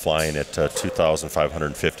actually flying at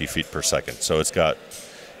 2,550 feet per second. So it's got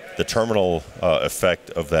the terminal effect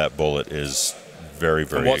of that bullet is very,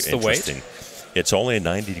 very interesting. What's the weight? It's only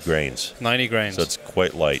 90 grains. 90 grains. So it's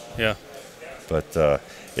quite light. Yeah. But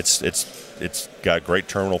it's got great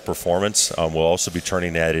terminal performance. We'll also be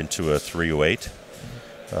turning that into a 308,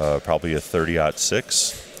 probably a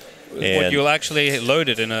 30-06. What you'll actually load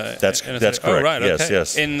it in a... That's correct. Oh, right, yes, okay.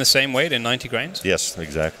 yes. In the same weight, in 90 grains? Yes,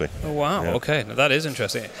 exactly. Oh, wow. Yeah. Okay, now that is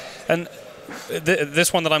interesting. And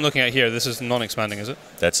this one that I'm looking at here, this is non-expanding, is it?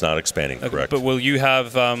 That's not expanding, correct. But will you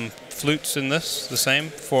have flutes in this, the same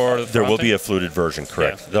for There will be a fluted version,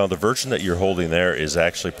 correct. Yeah. Now, the version that you're holding there is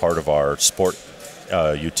actually part of our sport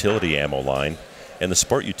utility ammo line. And the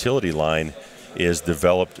sport utility line is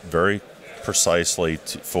developed very precisely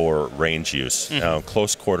for range use.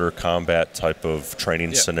 Close quarter combat type of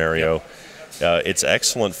training scenario. It's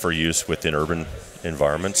excellent for use within urban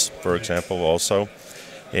environments, for example, also.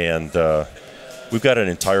 And we've got an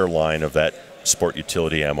entire line of that sport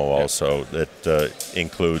utility ammo also that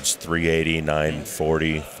includes 380,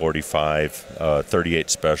 940, 45, 38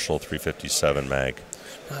 special, 357 mag.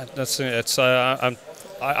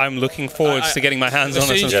 I'm looking forward to getting my hands on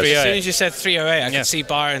it. As soon as you said 308, I could see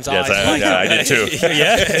Byron's eyes. I did too.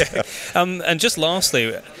 Yeah. And just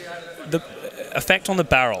lastly, the effect on the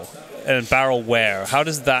barrel and barrel wear, how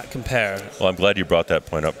does that compare? Well, I'm glad you brought that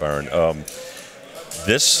point up, Byron.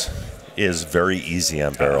 This is very easy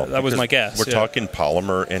on barrel. That was my guess. We're talking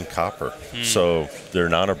polymer and copper, so they're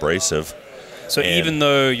non-abrasive. So even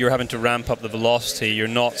though you're having to ramp up the velocity, you're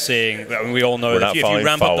not seeing... I mean, we all know that if you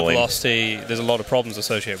ramp up the velocity, there's a lot of problems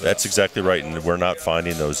associated with That's exactly right, and we're not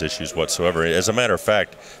finding those issues whatsoever. As a matter of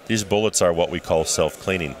fact, these bullets are what we call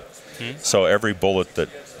self-cleaning. So every bullet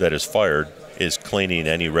that is fired is cleaning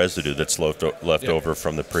any residue that's left over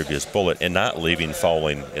from the previous bullet and not leaving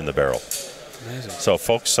fouling in the barrel. Amazing. So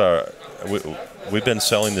folks, we've been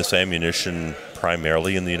selling this ammunition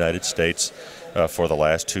primarily in the United States for the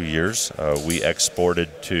last 2 years. We exported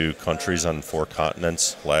to countries on 4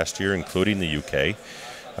 continents last year, including the UK.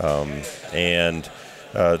 And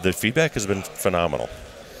The feedback has been phenomenal.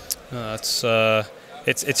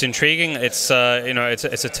 It's intriguing. It's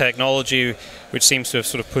it's a technology which seems to have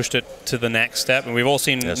sort of pushed it to the next step. And we've all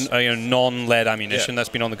seen non-lead ammunition that's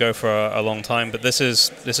been on the go for a long time, but this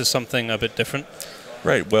is something a bit different.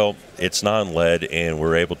 Right. Well, it's non-lead, and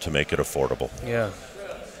we're able to make it affordable. Yeah.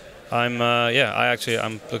 I'm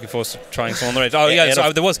looking forward to trying some on the range. Oh yeah,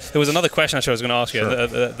 so there was another question actually I was going to ask you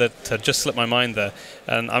that just slipped my mind there,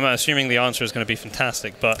 and I'm assuming the answer is going to be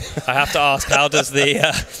fantastic. But I have to ask, how does the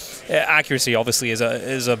accuracy obviously is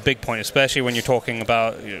a big point, especially when you're talking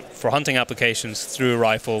about for hunting applications through a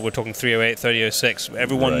rifle. We're talking 308, 3006.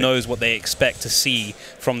 Everyone knows what they expect to see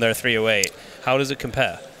from their 308. How does it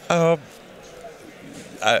compare?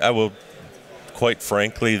 I will, quite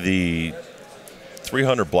frankly, the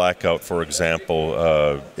 300 Blackout, for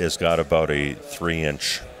example, has got about a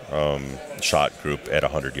 3-inch shot group at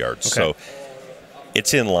 100 yards. Okay. So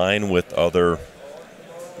it's in line with other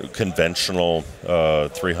conventional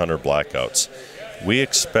 300 Blackouts. We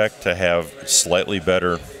expect to have slightly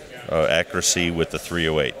better accuracy with the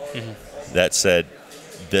 308. Mm-hmm. That said,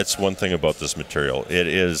 that's one thing about this material. It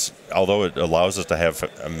is, although it allows us to have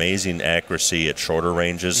amazing accuracy at shorter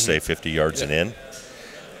ranges, say 50 yards and in,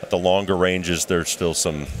 at the longer ranges, there's still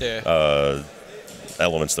some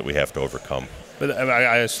elements that we have to overcome. But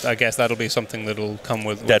I guess that'll be something that'll come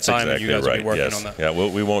with That's time, exactly and you guys right. will be working Yes. on that. Yeah,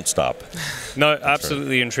 we won't stop. No,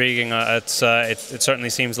 absolutely intriguing. It certainly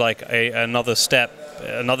seems like another step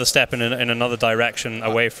in another direction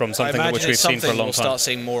away from something which we've seen for a long we'll time. Start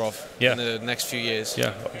seeing more of in the next few years. Yeah,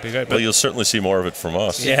 that'd be great. Well, you'll certainly see more of it from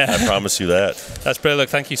us. Yeah. I promise you that. That's brilliant. Look,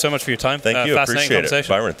 thank you so much for your time. Thank you. Fascinating Appreciate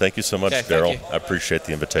conversation. it. Byron, thank you so much, Okay, Daryl. thank you. I appreciate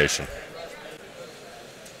the invitation.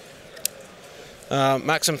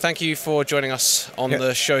 Maxim, thank you for joining us on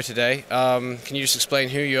the show today. Can you just explain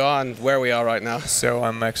who you are and where we are right now? So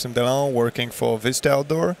I'm Maxim Delan, working for Vista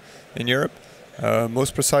Outdoor in Europe,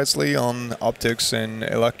 most precisely on optics and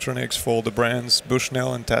electronics for the brands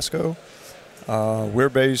Bushnell and Tasco. We're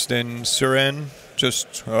based in Suresnes,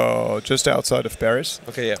 just outside of Paris,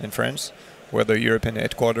 in France, where the European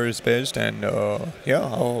headquarters is based, and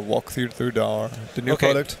I'll walk through the new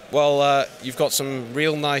product. Well, you've got some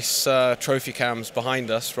real nice trophy cams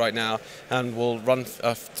behind us right now, and we'll run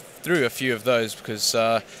through a few of those because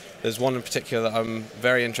there's one in particular that I'm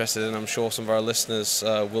very interested in. I'm sure some of our listeners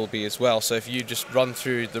will be as well. So if you just run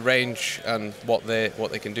through the range and what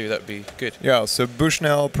they can do, that would be good. Yeah, so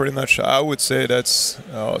Bushnell, pretty much, I would say that's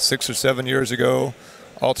 6 or 7 years ago.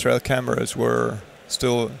 All trail cameras were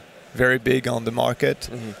still very big on the market.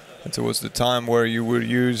 It was the time where you would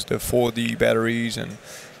use the 4D batteries, and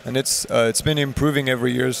it's been improving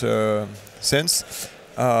every year since.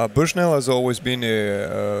 Bushnell has always been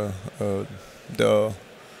the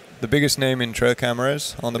biggest name in trail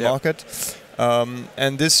cameras on the market.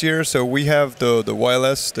 And this year, so we have the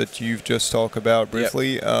wireless that you've just talked about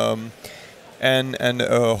briefly, and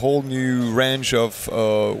a whole new range of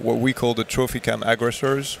what we call the trophy cam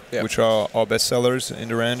aggressors, which are our best sellers in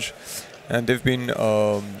the range, and they've been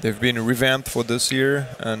revamped for this year,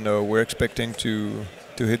 and we're expecting to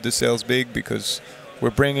hit the sales big because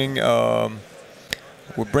we're bringing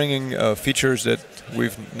features that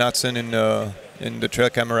we've not seen in the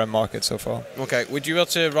trail camera market so far. Okay, would you be able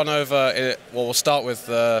to run over? Well, we'll start with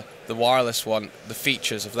the wireless one, the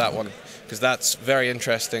features of that one, because that's very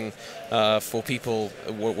interesting for people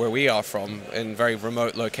where we are from, in very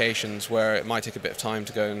remote locations where it might take a bit of time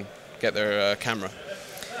to go and get their camera.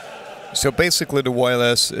 So basically the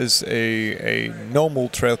wireless is a normal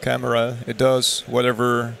trail camera. It does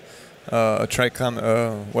whatever a trail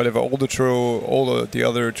whatever all the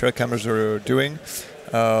other trail cameras are doing.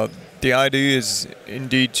 The idea is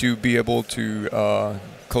indeed to be able to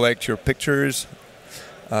collect your pictures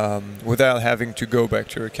without having to go back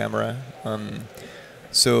to your camera.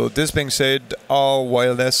 So this being said, our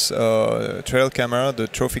wireless trail camera, the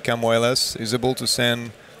Trophy Cam wireless, is able to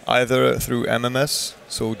send either through MMS,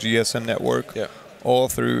 so GSM network, or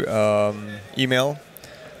through email.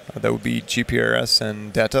 That would be GPRS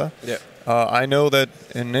and data. I know that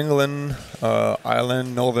in England,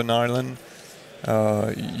 Ireland, Northern Ireland,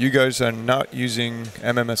 you guys are not using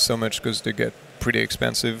MMS so much because they get pretty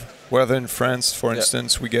expensive. Whether in France, for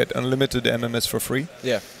instance, we get unlimited MMS for free.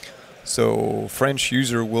 So French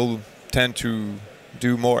user will tend to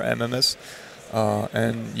do more MMS,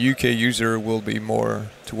 and UK user will be more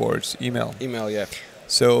towards email.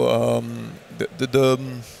 So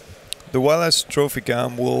the wireless Trophy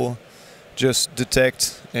Cam will just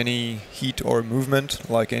detect any heat or movement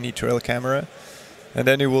like any trail camera, and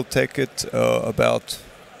then it will take it about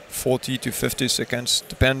 40 to 50 seconds,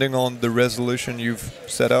 depending on the resolution you've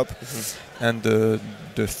set up and the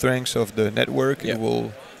strength of the network. It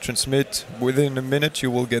will transmit within a minute.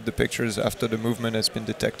 You will get the pictures after the movement has been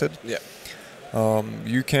detected.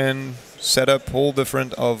 You can set up all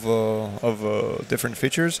different different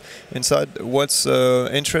features inside. What's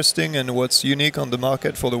interesting and what's unique on the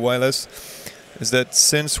market for the wireless is that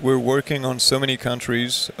since we're working on so many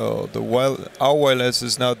countries, our wireless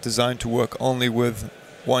is not designed to work only with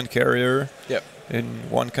one carrier in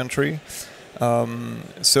one country.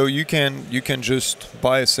 So you can just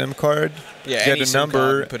buy a SIM card, get a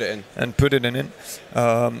number, and put it in,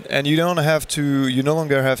 and you no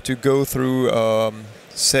longer have to go through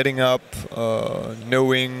setting up,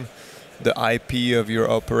 knowing the IP of your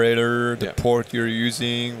operator, the port you're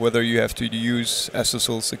using, whether you have to use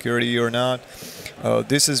SSL security or not.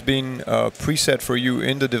 This has been preset for you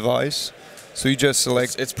in the device. So you just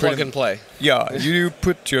select. It's plug and play. Yeah, you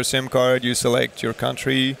put your SIM card, you select your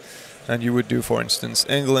country, and you would do, for instance,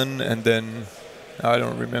 England, and then I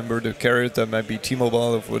don't remember the carrier. That might be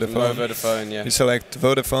T-Mobile or Vodafone. Vodafone, yeah. You select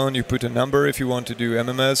Vodafone. You put a number. If you want to do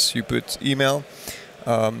MMS, you put email.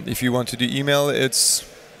 If you want to do email,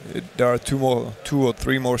 there are two or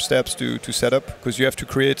three more steps to set up, because you have to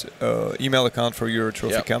create an email account for your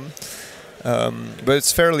trophy cam. But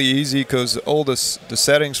it's fairly easy because all the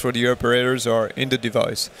settings for the operators are in the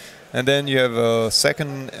device. And then you have a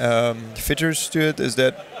second features to it, is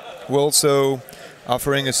that we're also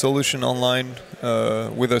offering a solution online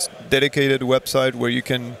with a dedicated website where you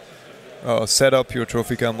can set up your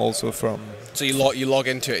trophy cam also from. So you log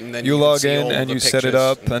into it, and then you log log in and you set it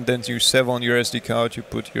up, and then you save on your SD card. You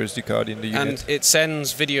put your SD card in the unit. And it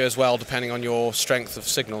sends video as well, depending on your strength of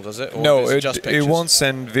signal, does it? Or no, is it just pictures? It won't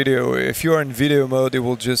send video. If you are in video mode, it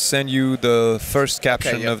will just send you the first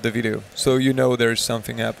caption of the video, so you know there's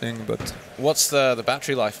something happening. But what's the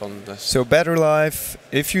battery life on this? So battery life,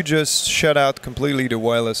 if you just shut out completely the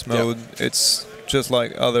wireless mode, it's just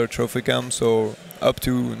like other trophy cams, so up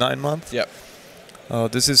to 9 months.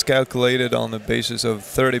 This is calculated on the basis of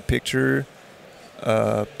 30 picture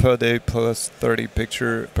per day plus 30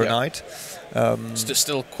 picture per night. It's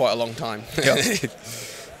still quite a long time.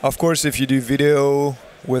 Of course, if you do video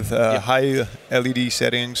with high LED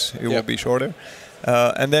settings, it will be shorter.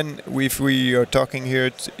 And then if we are talking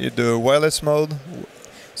here the wireless mode,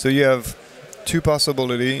 so you have two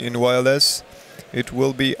possibilities in wireless. It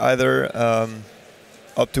will be either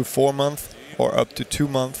up to 4 months or up to 2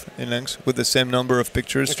 months in length with the same number of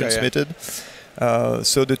pictures transmitted.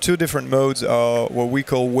 So the two different modes are what we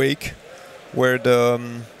call wake, where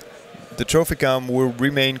the trophy cam will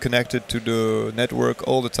remain connected to the network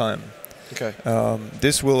all the time.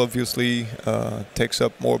 This will obviously takes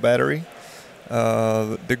up more battery.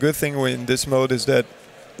 The good thing in this mode is that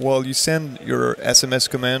while you send your SMS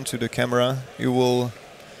command to the camera, it will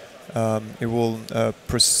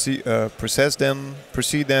proceed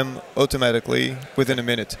them automatically within a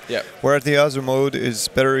minute. Whereas the other mode is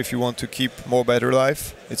better if you want to keep more battery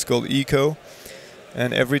life. It's called Eco,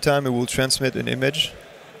 and every time it will transmit an image.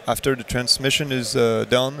 After the transmission is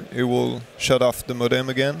done, it will shut off the modem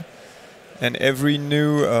again, and every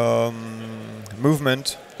new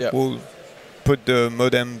movement will put the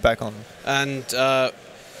modem back on. And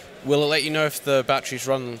will it let you know if the batteries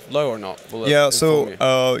run low or not? So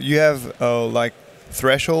you have like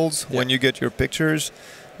thresholds when you get your pictures,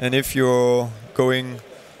 and if you're going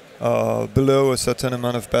below a certain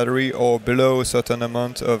amount of battery or below a certain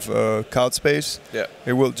amount of card space,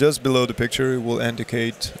 it will just below the picture, it will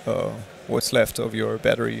indicate what's left of your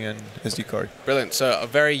battery and SD card. Brilliant. So a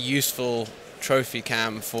very useful trophy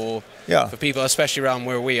cam for people, especially around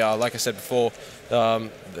where we are. Like I said before,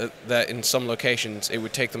 that in some locations it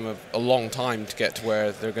would take them a long time to get to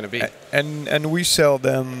where they're going to be. And we sell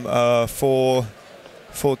them for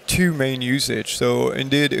two main usage. So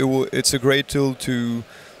indeed, it's a great tool to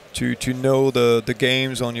know the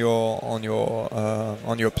games on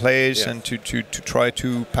your plays and to try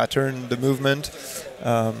to pattern the movement.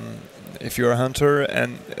 If you're a hunter,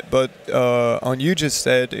 but on you just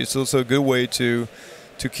said, it's also a good way to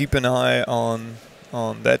keep an eye on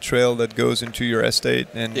that trail that goes into your estate,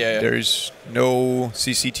 and there is no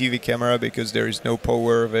CCTV camera because there is no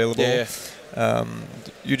power available.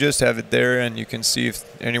 You just have it there, and you can see if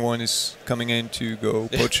anyone is coming in to go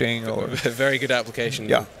poaching. Or very good application.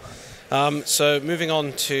 So moving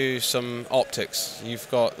on to some optics, you've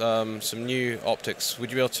got some new optics.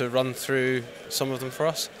 Would you be able to run through some of them for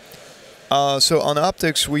us? So on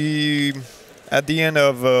optics, we, at the end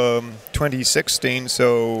of 2016,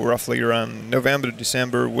 so roughly around November,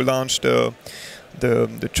 December, we launched the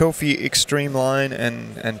Trophy Extreme line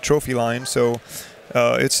and Trophy line. So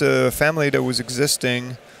It's a family that was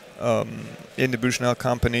existing in the Bushnell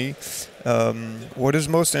company. What is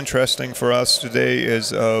most interesting for us today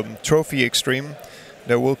is Trophy Extreme.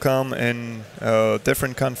 That will come in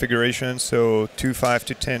different configurations, so 2.5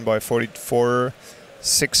 to 10 by 44,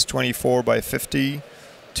 624 by 50,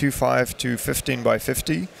 2.5 to 15 by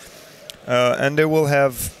 50, and they will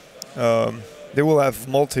have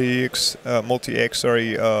multi-X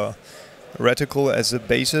reticle as a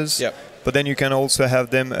basis. Yep. But then you can also have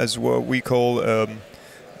them as what we call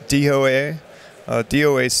DOA.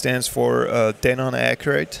 DOA stands for Denon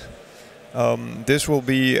Accurate. This will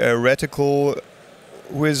be a reticle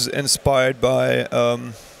was inspired by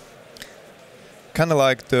kind of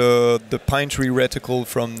like the pine tree reticle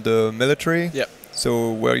from the military. Yep.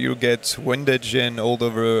 So where you get windage and all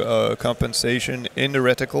over compensation in the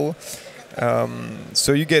reticle.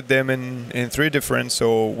 So you get them in three different.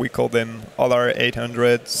 So we call them LR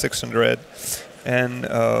 800, 600, and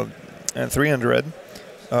 300.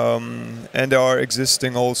 And they are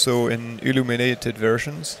existing also in illuminated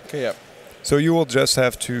versions. Okay. Yep. So you will just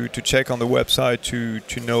have to check on the website to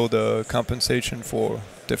know the compensation for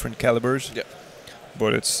different calibers. Yep.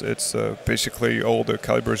 But it's basically all the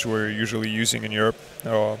calibers we're usually using in Europe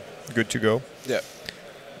are good to go. Yeah.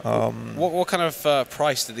 What kind of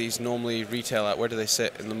price do these normally retail at? Where do they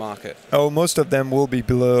sit in the market? Oh, most of them will be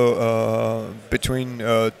below between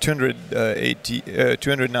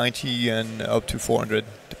 290 and up to 400,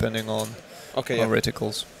 depending on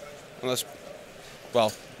reticles.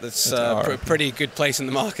 Well, that's a pretty good place in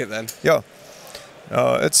the market then. Yeah,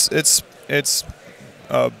 it's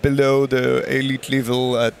below the elite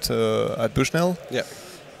level at Bushnell. Yeah.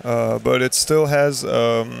 But it still has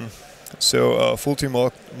full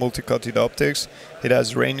multi-coated optics. It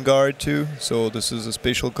has rain guard too, so this is a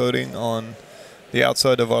special coating on the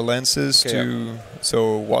outside of our lenses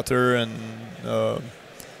so water and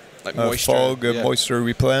like moisture, fog, moisture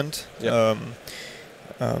repellent. Yeah.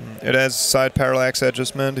 It has side parallax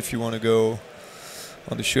adjustment if you want to go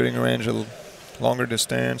on the shooting range a longer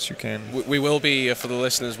distance. You can. We will be for the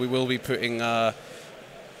listeners. We will be putting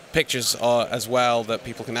pictures as well that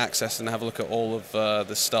people can access and have a look at all of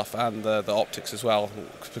the stuff and the optics as well,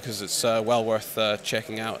 because it's well worth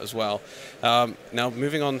checking out as well. Now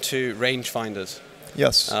moving on to rangefinders.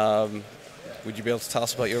 Yes. Would you be able to tell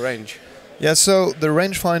us about your range? Yeah, so the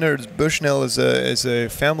rangefinder Bushnell is a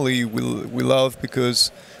family we love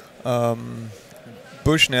because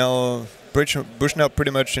Bushnell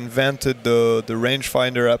pretty much invented the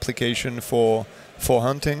rangefinder application for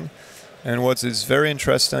hunting. And what is very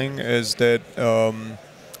interesting is that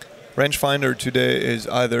rangefinder today is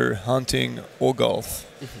either hunting or golf.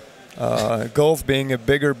 Golf being a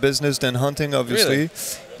bigger business than hunting, obviously. Really?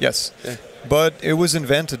 Yes. Yeah. But it was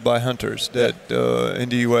invented by hunters. That in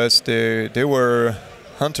the U.S. they were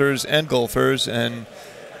hunters and golfers, and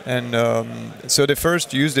so they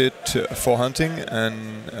first used it for hunting,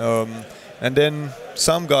 and then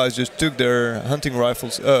some guys just took their hunting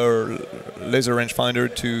rifles or laser rangefinder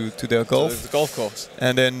to their golf. So the golf course.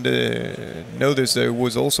 And then they noticed it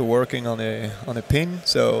was also working on a pin,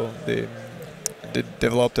 so they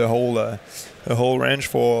developed a whole range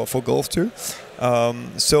for golf too.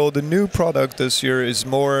 So the new product this year is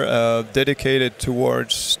more dedicated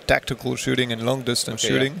towards tactical shooting and long distance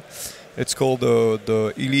shooting. Yeah. It's called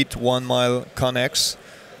the Elite 1 Mile Connex.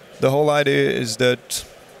 The whole idea is that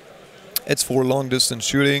it's for long distance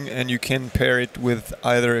shooting, and you can pair it with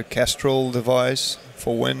either a Kestrel device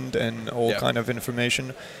for wind and all kind of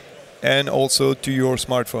information, and also to your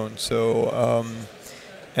smartphone. So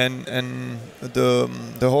and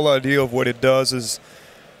the whole idea of what it does is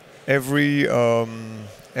every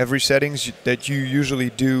settings that you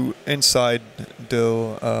usually do inside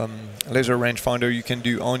the laser rangefinder you can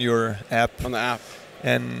do on your app. On the app.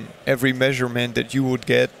 And every measurement that you would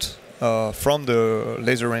get from the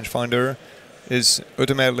laser rangefinder is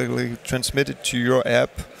automatically transmitted to your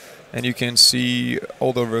app, and you can see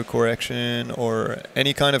all over correction or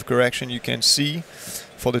any kind of correction you can see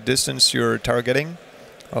for the distance you're targeting.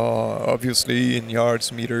 Obviously in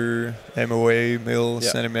yards, meter, MOA, mil,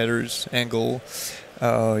 centimeters, angle.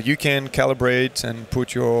 You can calibrate and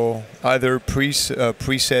put your either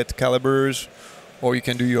preset calibers, or you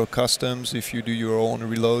can do your customs if you do your own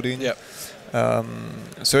reloading. Yep.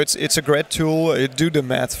 So it's a great tool. It do the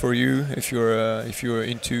math for you if you're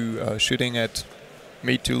into shooting at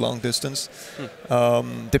mid to long distance.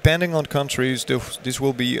 Depending on countries, this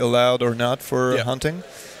will be allowed or not for hunting.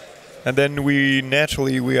 And then we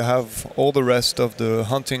have all the rest of the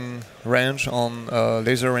hunting range on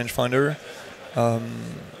laser rangefinder.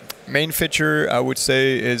 Main feature I would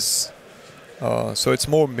say is So it's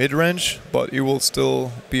more mid-range, but it will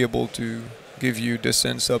still be able to give you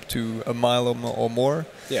distance up to a mile or more.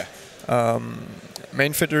 Yeah.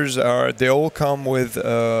 Main fitters they all come with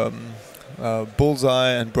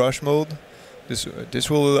bullseye and brush mode. This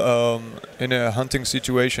will in a hunting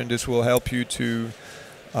situation, this will help you to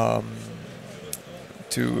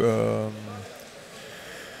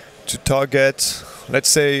target. Let's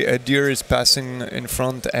say a deer is passing in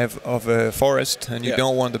front of a forest, and you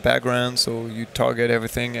don't want the background, so you target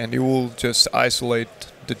everything, and it will just isolate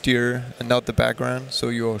the deer and not the background, so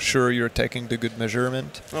you're sure you're taking the good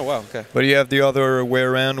measurement. Oh wow, okay. But you have the other way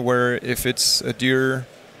around, where if it's a deer,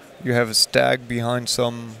 you have a stag behind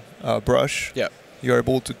some brush. Yeah. You're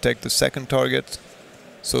able to take the second target,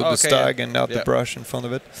 so the stag and not the brush in front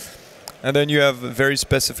of it. And then you have a very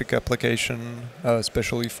specific application,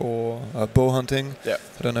 especially for bow hunting. Yeah.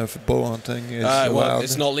 I don't know if bow hunting is allowed. Well,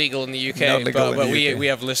 it's not legal in the UK, but we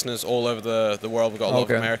have listeners all over the world. We've got a lot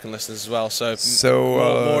of American listeners as well, so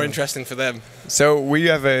more interesting for them. So we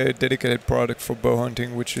have a dedicated product for bow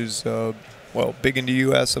hunting, which is big in the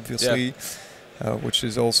US, obviously, which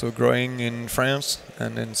is also growing in France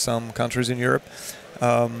and in some countries in Europe,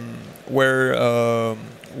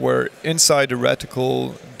 where inside the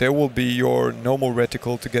reticle there will be your normal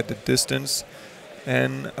reticle to get the distance,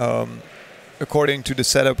 and according to the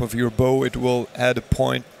setup of your bow, it will add a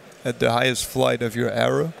point at the highest flight of your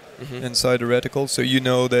arrow inside the reticle. So you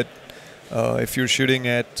know that if you're shooting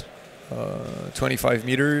at 25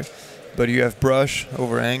 meters, but you have brush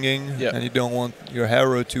overhanging and you don't want your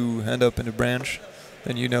arrow to end up in a branch,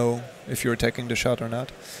 then you know if you're taking the shot or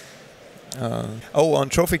not. On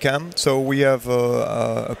trophy cam, so we have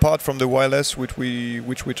apart from the wireless which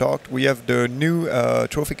we talked, we have the new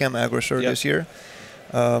trophy cam aggressor this year,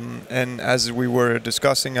 and as we were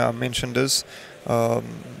discussing, I mentioned this.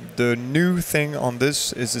 The new thing on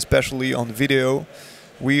this is, especially on video,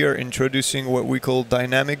 we are introducing what we call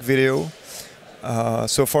dynamic video.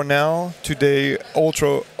 So for now, today, all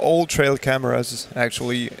trail cameras,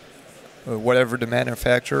 actually, whatever the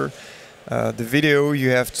manufacturer, the video,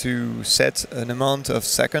 you have to set an amount of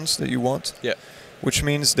seconds that you want, which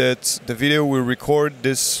means that the video will record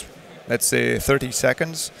this, let's say, 30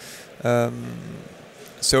 seconds.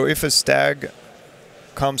 So if a stag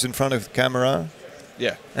comes in front of the camera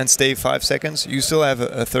and stay 5 seconds, you still have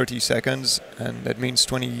a 30 seconds, and that means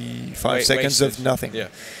 25 seconds of nothing.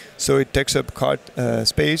 So it takes up card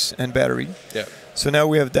space and battery. So now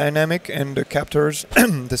we have dynamic, and the captors,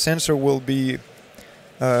 the sensor will be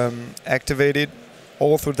activated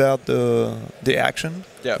all throughout the action.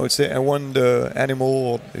 I would say, and when the animal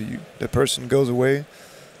or the person goes away,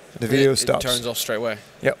 the video stops. It turns off straight away.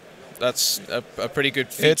 Yep. That's a pretty good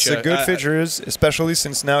feature. It's a good feature, especially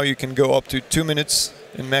since now you can go up to 2 minutes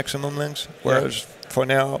in maximum length, whereas for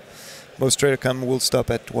now, most trail cam will stop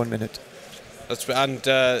at 1 minute. Is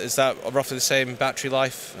that roughly the same battery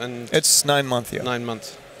life? And it's 9 months, 9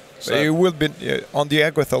 months. So it will be on the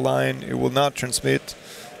Agatha line. It will not transmit,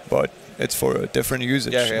 but it's for a different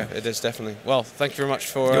usage. Yeah, it is definitely. Well, thank you very much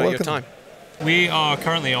for your time. We are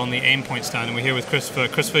currently on the Aimpoint stand, and we're here with Christopher.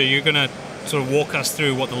 Christopher, you're going to sort of walk us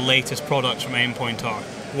through what the latest products from Aimpoint are.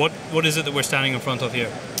 What is it that we're standing in front of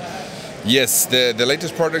here? Yes, the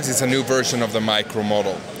latest product is a new version of the micro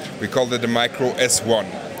model. We call it the Micro S1.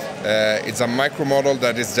 It's a micro model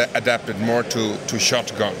that is adapted more to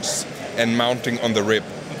shotguns and mounting on the rib.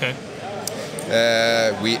 Okay.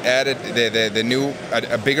 We added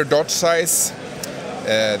a bigger dot size.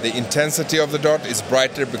 The intensity of the dot is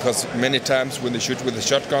brighter, because many times when they shoot with a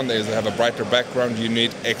shotgun, they have a brighter background. You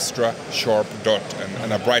need extra sharp dot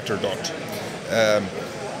and a brighter dot.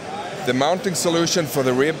 The mounting solution for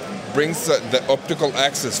the rib brings the optical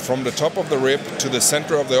axis from the top of the rib to the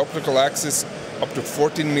center of the optical axis up to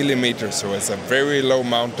 14 millimeters. So it's a very low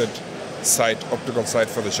mounted optical sight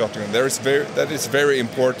for the shotgun. That is very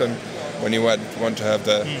important when you want to have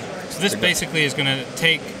the... So this basically is going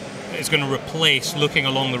to replace looking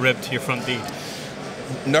along the rib to your front bead.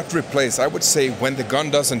 Not replace. I would say when the gun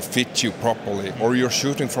doesn't fit you properly, or you're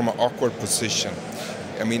shooting from an awkward position.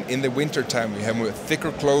 I mean, in the winter time, you have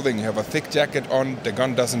thicker clothing, you have a thick jacket on, the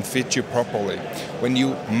gun doesn't fit you properly. When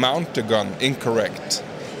you mount the gun incorrect,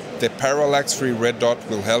 the parallax-free red dot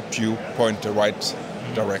will help you point the right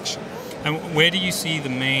direction. And where do you see the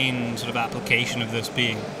main sort of application of this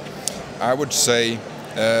being? I would say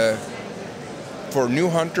for new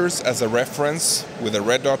hunters, as a reference with a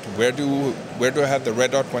red dot, where do I have the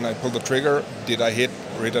red dot when I pull the trigger? Did I hit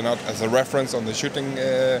or not? As a reference on the shooting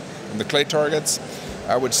on the clay targets,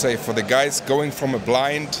 I would say for the guys going from a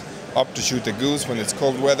blind up to shoot a goose when it's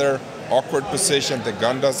cold weather, awkward position, the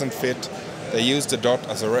gun doesn't fit, they use the dot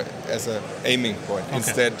as a aiming point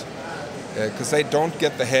instead, because they don't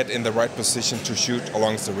get the head in the right position to shoot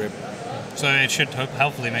along the rib. So it should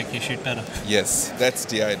hopefully make you shoot better. Yes, that's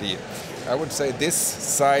the idea. I would say this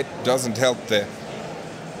side doesn't help the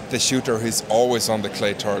shooter who's always on the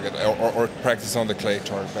clay target or practice on the clay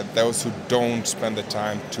target, but those who don't spend the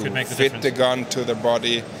time to fit the gun to their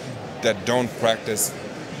body, that don't practice,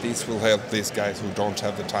 these will help these guys who don't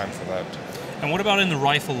have the time for that. And what about in the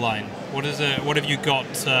rifle line? What have you got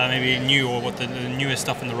maybe new, or what the newest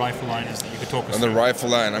stuff in the rifle line is that you could talk us through? On the rifle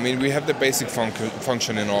line, I mean, we have the basic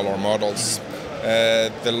function in all our models.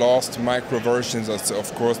 The last micro versions is,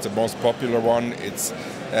 of course, the most popular one. It's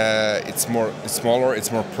smaller,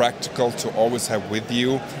 it's more practical to always have with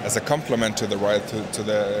you as a complement to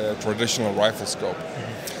the traditional rifle scope.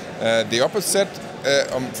 The opposite,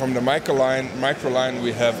 from the micro line,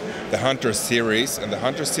 we have the Hunter series, and the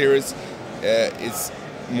Hunter series is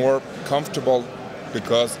more comfortable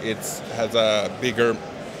because it has a bigger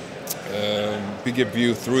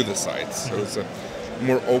view through the sights. So it's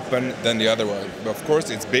more open than the other one. But of course,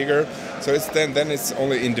 it's bigger, so it's then it's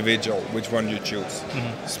only individual which one you choose.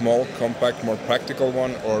 Small, compact, more practical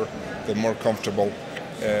one, or the more comfortable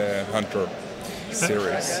Hunter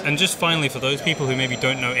series. And just finally, for those people who maybe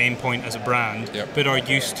don't know Aimpoint as a brand, but are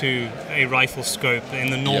used to a rifle scope in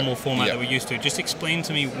the normal format that we're used to, just explain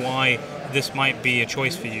to me why this might be a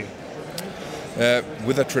choice for you.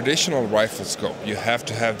 With a traditional rifle scope, you have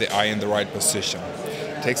to have the eye in the right position.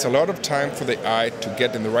 It takes a lot of time for the eye to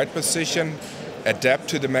get in the right position, adapt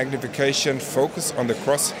to the magnification, focus on the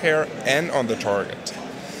crosshair and on the target.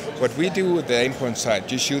 What we do with the Aimpoint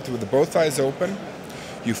sight, you shoot with both eyes open,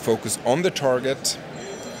 you focus on the target,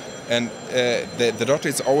 and the dot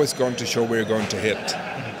is always going to show where you're going to hit.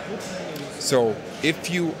 So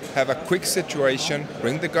if you have a quick situation,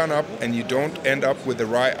 bring the gun up, and you don't end up with the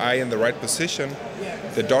right eye in the right position,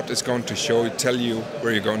 the dot is going to tell you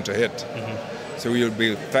where you're going to hit. So you'll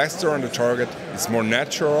be faster on the target, it's more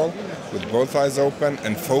natural, with both eyes open,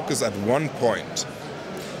 and focus at one point.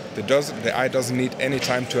 The eye doesn't need any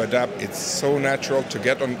time to adapt. It's so natural to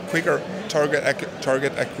get on quicker target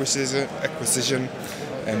acquisition,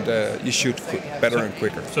 and you shoot better and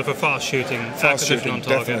quicker. So for fast shooting on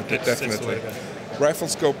target, definitely. Rifle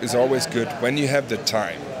scope is always good when you have the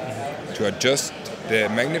time to adjust the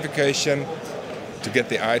magnification, to get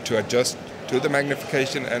the eye to adjust to the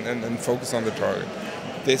magnification and focus on the target.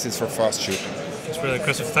 This is for fast shooting. That's brilliant,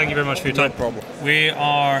 Christopher. Thank you very much for your time. No problem. We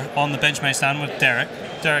are on the Benchmade stand with Derek.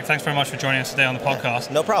 Derek, thanks very much for joining us today on the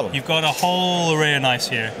podcast. No problem. You've got a whole array of knives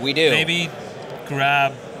here. We do. Maybe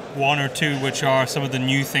grab one or two which are some of the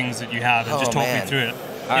new things that you have and just talk me through it.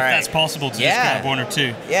 If that's possible to just grab one or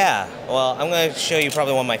two. Yeah. Well, I'm going to show you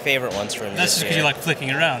probably one of my favorite ones from That's just because you like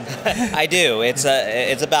flicking around. I do. It's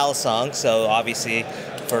a ballad song, so obviously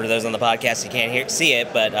for those on the podcast, you can't see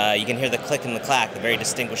it, but you can hear the click and the clack, the very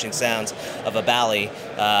distinguishing sounds of a bally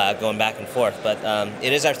going back and forth. But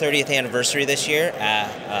it is our 30th anniversary this year.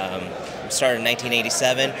 Started in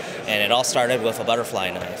 1987, and it all started with a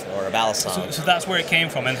butterfly knife or a ballad song. So that's where it came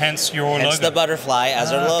from, and hence your logo. Hence the butterfly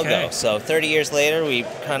as our logo. So 30 years later, we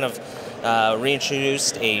kind of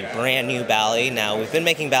reintroduced a brand new bally. Now, we've been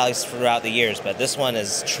making ballies throughout the years, but this one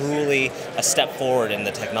is truly a step forward in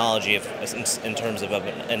the technology in terms of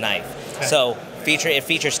a knife. Okay. So it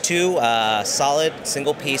features two solid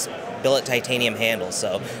single-piece billet titanium handles.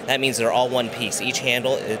 So that means they're all one piece. Each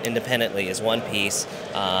handle independently is one piece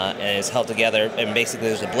and is held together. And basically,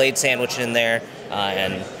 there's a blade sandwich in there,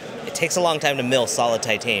 and it takes a long time to mill solid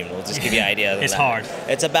titanium. We'll just give you an idea of It's hard.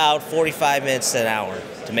 It's about 45 minutes to an hour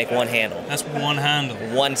to make one handle. That's one handle.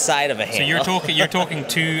 One side of a handle. So you're talking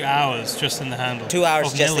 2 hours just in the handle. 2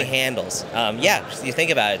 hours just milling. the handles. You think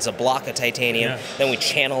about it. It's a block of titanium. Then we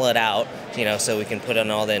channel it out, so we can put in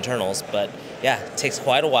all the internals. But yeah, it takes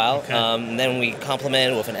quite a while. Okay. Then we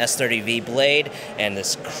complement it with an S30V blade and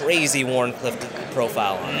this crazy Warncliffe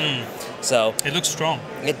profile on it. So it looks strong.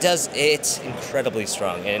 It does. It's incredibly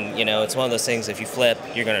strong, and it's one of those things. If you flip,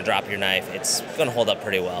 you're going to drop your knife. It's going to hold up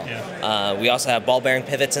pretty well. Yeah. We also have ball bearing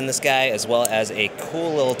pivots in this guy, as well as a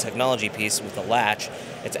cool little technology piece with a latch.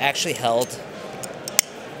 It's actually held,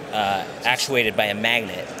 actuated by a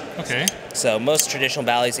magnet. Okay. So most traditional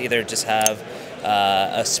ballies either just have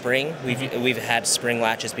a spring. We've had spring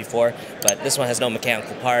latches before, but this one has no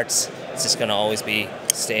mechanical parts. It's just going to always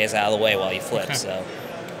stays out of the way while you flip. Okay. So.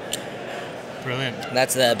 Brilliant.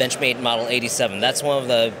 That's the Benchmade Model 87. That's one of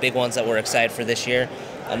the big ones that we're excited for this year.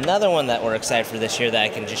 Another one that we're excited for this year that I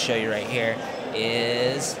can just show you right here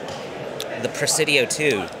is the Presidio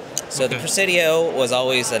 2. So the Presidio was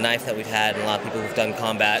always a knife that we've had, and a lot of people who've done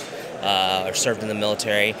combat or served in the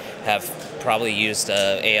military have probably used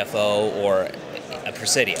a AFO or a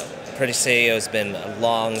Presidio. Presidio has been a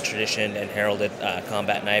long tradition and heralded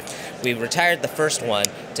combat knife. We retired the first one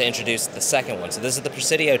to introduce the second one. So this is the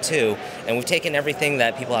Presidio 2, and we've taken everything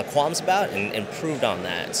that people have qualms about and improved on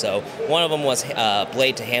that. So one of them was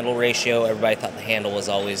blade to handle ratio. Everybody thought the handle was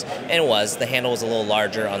always, and it was, the handle was a little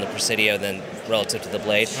larger on the Presidio than relative to the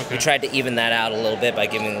blade. Okay. We tried to even that out a little bit by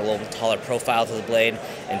giving a little taller profile to the blade,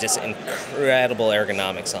 and just incredible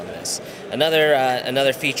ergonomics on this.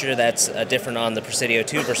 Another feature that's different on the Presidio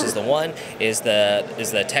 2 versus the 1 is the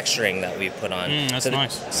texturing that we put on. That's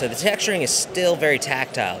nice. So the texturing is still very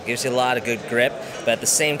tactile. It gives you a lot of good grip, but at the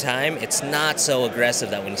same time, it's not so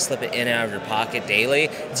aggressive that when you slip it in and out of your pocket daily,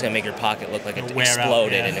 it's going to make your pocket look like it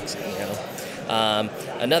exploded.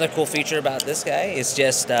 Another cool feature about this guy is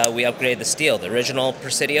just we upgraded the steel. The original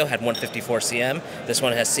Presidio had 154 cm. This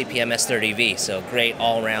one has CPM S30V, so great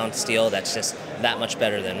all-round steel that's just that much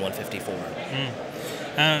better than 154.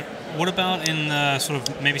 What about in sort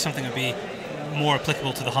of maybe something that would be more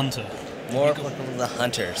applicable to the hunter? More applicable to the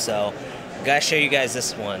hunter. So I gotta show you guys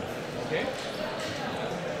this one.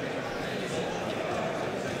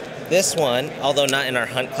 This one, although not in our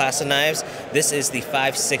hunt class of knives, this is the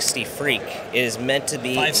 560 Freak. It is meant to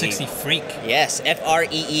be 560 Freak. Yes, Freek.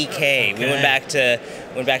 Okay. We went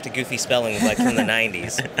back to goofy spelling like from the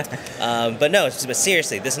 90s. But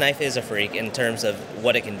seriously, this knife is a freak in terms of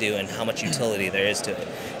what it can do and how much utility there is to it.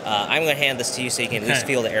 I'm going to hand this to you so you can at least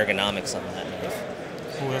feel the ergonomics on that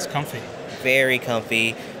knife. Oh, that's comfy. Very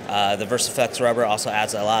comfy. The VersaFlex rubber also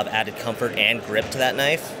adds a lot of added comfort and grip to that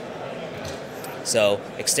knife. So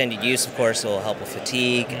extended use, of course, will help with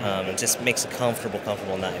fatigue. It just makes a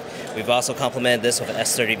comfortable knife. We've also complemented this with an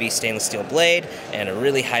S30V stainless steel blade and a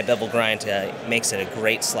really high bevel grind makes it a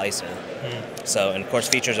great slicer. So, and of course,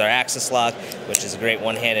 features our axis lock, which is a great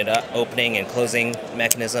one-handed opening and closing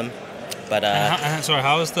mechanism. But sorry,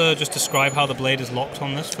 how is just describe how the blade is locked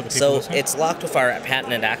on this for the people listening? It's locked with our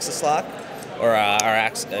patented axis lock, or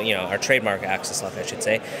our trademark axis lock, I should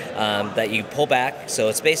say, that you pull back. So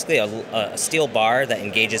it's basically a steel bar that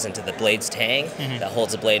engages into the blade's tang that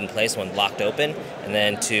holds the blade in place when locked open. And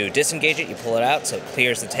then to disengage it, you pull it out so it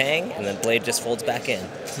clears the tang, and the blade just folds back in.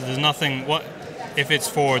 So there's nothing. If it's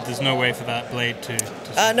forward, there's no way for that blade to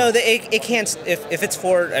no, it can't. If it's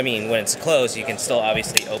forward, I mean, when it's closed, you can still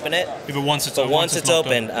obviously open it. Yeah, but once it's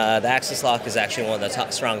open, the axis lock is actually one of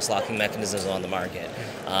the strongest locking mechanisms on the market.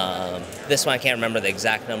 This one I can't remember the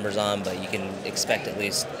exact numbers on, but you can expect at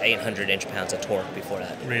least 800 inch-pounds of torque before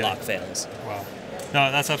that lock fails. Wow.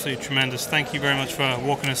 No, that's absolutely tremendous. Thank you very much for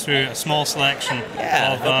walking us through a small selection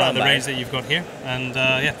of the range that you've got here. And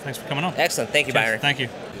thanks for coming on. Excellent. Thank you, Byron. Thank you.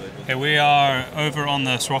 Okay, we are over on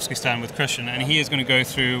the Swarovski stand with Christian, and he is going to go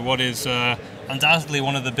through what is undoubtedly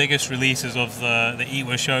one of the biggest releases of the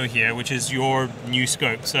IWA show here, which is your new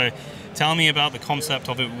scope. So tell me about the concept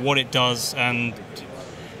of it, what it does, and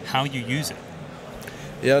how you use it.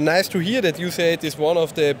 Yeah, nice to hear that you say it is one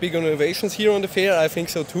of the big innovations here on the fair. I think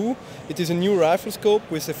so too. It is a new rifle scope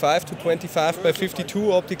with a 5-25 by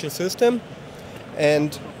 52 optical system,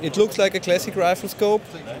 and it looks like a classic rifle scope,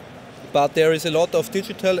 but there is a lot of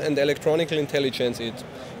digital and electronic intelligence in it.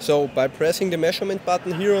 So by pressing the measurement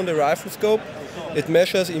button here on the rifle scope, it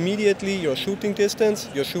measures immediately your shooting distance,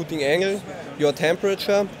 your shooting angle, your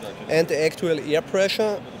temperature, and the actual air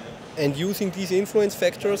pressure, and using these influence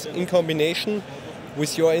factors in combination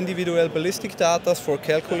with your individual ballistic data for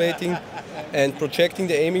calculating and projecting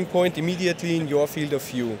the aiming point immediately in your field of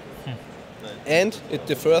view. And it's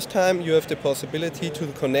the first time you have the possibility to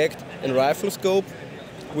connect a rifle scope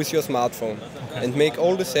with your smartphone and make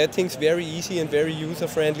all the settings very easy and very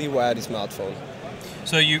user-friendly via the smartphone.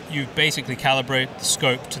 So you basically calibrate the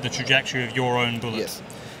scope to the trajectory of your own bullet. Yes.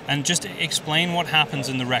 And just explain what happens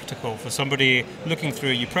in the reticle. For somebody looking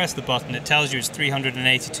through, you press the button, it tells you it's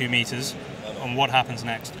 382 meters, and what happens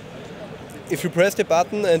next? If you press the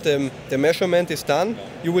button and the measurement is done,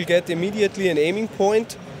 you will get immediately an aiming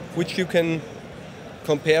point, which you can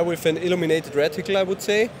compare with an illuminated reticle, I would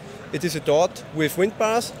say. It is a dot with wind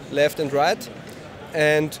bars, left and right,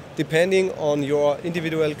 and depending on your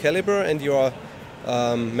individual caliber and your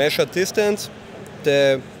measured distance,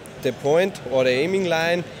 the point or the aiming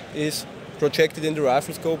line is projected in the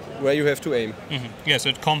rifle scope where you have to aim. Yeah, so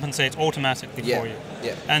it compensates automatically for you.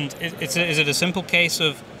 Yeah. And is it a simple case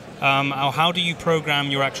of how do you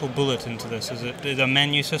program your actual bullet into this? Is it a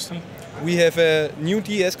menu system? We have a new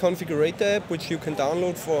DS configurator app which you can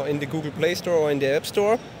download in the Google Play Store or in the App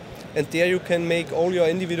Store, and there you can make all your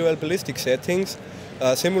individual ballistic settings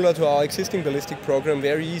similar to our existing ballistic program,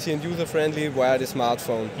 very easy and user-friendly via the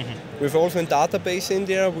smartphone. We've also a database in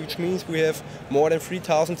there, which means we have more than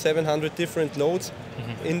 3,700 different loads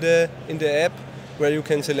in the app, where you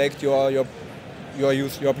can select your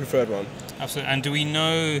preferred one. Absolutely. And do we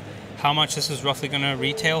know how much this is roughly going to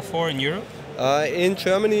retail for in Europe? In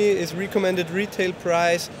Germany, is recommended retail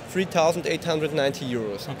price 3,890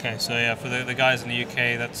 euros. Okay, so yeah, for the guys in the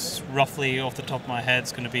UK, that's roughly off the top of my head,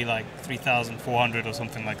 it's going to be like 3,400 or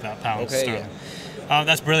something like that pounds sterling. Yeah.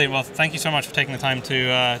 That's brilliant. Well, thank you so much for taking the time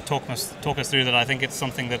to talk us through that. I think it's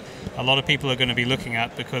something that a lot of people are going to be looking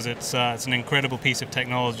at, because it's an incredible piece of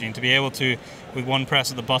technology, and to be able to, with one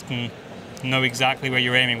press of the button, know exactly where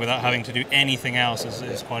you're aiming without having to do anything else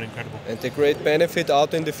is quite incredible. And the great benefit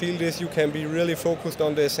out in the field is you can be really focused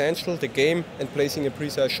on the essential, the game, and placing a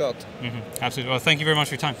precise shot. Absolutely. Well, thank you very much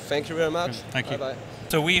for your time. Thank you very much. Thank you. Bye-bye.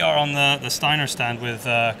 So we are on the Steiner stand with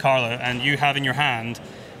Carlo, and you have in your hand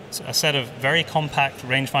a set of very compact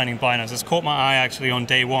range-finding binos. It's caught my eye actually on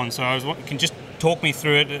day one, so can you just talk me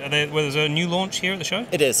through it? Was there a new launch here at the show?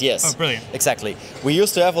 It is, yes. Oh, brilliant. Exactly. We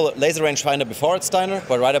used to have a laser rangefinder before at Steiner,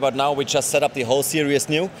 but right about now we just set up the whole series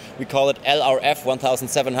new. We call it LRF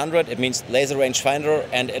 1700. It means laser rangefinder,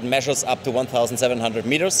 and it measures up to 1,700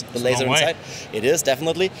 meters, the laser inside. It is,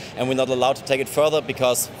 definitely. And we're not allowed to take it further,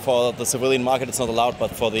 because for the civilian market it's not allowed, but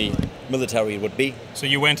for the military it would be. So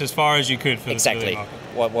you went as far as you could for the civilian market.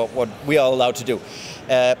 What we are allowed to do.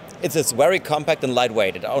 It's very compact and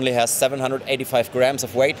lightweight. It only has 785 grams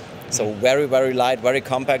of weight, so very, very light, very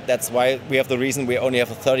compact. That's why we have the reason we only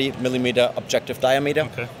have a 30 millimeter objective diameter.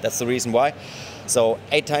 Okay. That's the reason why. So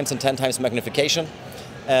 8 times and 10 times magnification.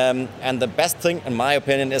 And the best thing, in my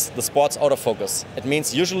opinion, is the sports autofocus. It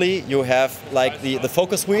means usually you have like the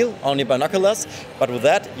focus wheel on your binoculars, but with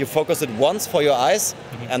that you focus it once for your eyes,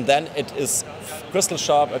 and then it is crystal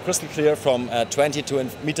sharp, crystal clear from 20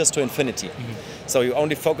 meters to infinity. So you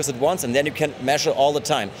only focus it once, and then you can measure all the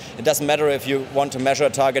time. It doesn't matter if you want to measure a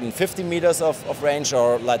target in 50 meters of range,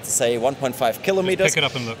 or let's say 1.5 kilometers. Just pick it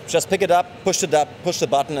up and look. Just pick it up, push the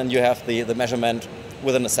button, and you have the measurement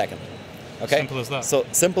within a second. Okay? Simple as that. So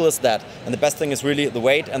simple as that. And the best thing is really the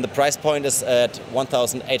weight, and the price point is at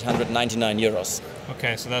 1,899 euros.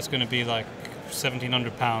 Okay, so that's going to be like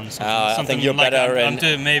 1,700 pounds. I think you're like better. I'm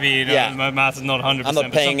doing maybe, my math is not 100%. I'm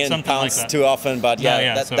not paying in pounds like too often, but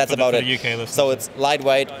that's about it. UK so it's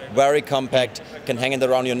lightweight, very compact, can hang it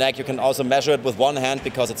around your neck. You can also measure it with one hand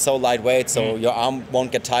because it's so lightweight, so your arm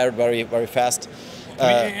won't get tired very, very fast.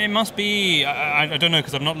 I mean, it must be, I don't know,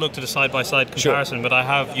 because I've not looked at a side-by-side comparison, but I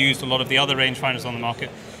have used a lot of the other rangefinders on the market.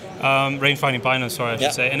 Rangefinding binos, sorry, I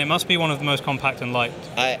should say. And it must be one of the most compact and light.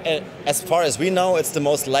 As far as we know, it's the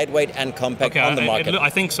most lightweight and compact on the market.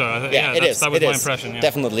 I think so. It is. That was my impression. Yeah.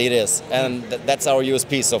 Definitely it is. And that's our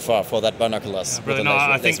USP so far for that binoculars.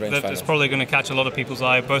 I think that it's probably going to catch a lot of people's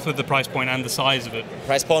eye, both with the price point and the size of it.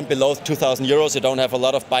 Price point below 2,000 euros. You don't have a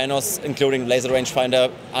lot of binos, including laser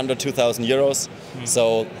rangefinder, under 2,000 euros.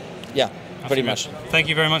 So, yeah. Pretty much. Thank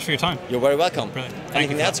you very much for your time. You're very welcome. Brilliant.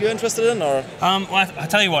 Anything else you're interested in, or? Well, I'll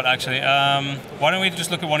tell you what. Actually, why don't we just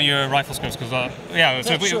look at one of your rifle scopes? Because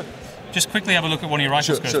if we just quickly have a look at one of your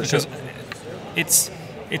rifle scopes, because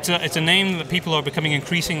it's a name that people are becoming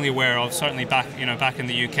increasingly aware of. Certainly back in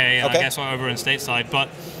the UK, and I guess over in stateside, but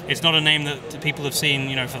it's not a name that people have seen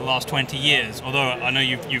for the last 20 years. Although I know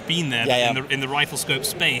you've been there in the rifle scope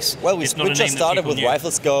space. Well, we just started with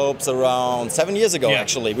rifle scopes around 7 years ago.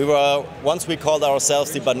 Actually, we called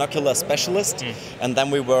ourselves the binocular specialist, and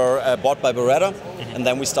then we were bought by Beretta, and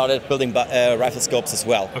then we started building rifle scopes as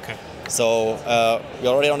well. Okay. So,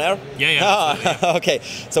 you're already on air? Yeah. Okay,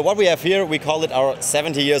 so what we have here, we call it our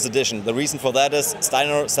 70 years edition. The reason for that is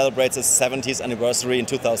Steiner celebrates its 70th anniversary in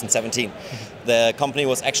 2017. The company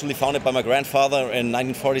was actually founded by my grandfather in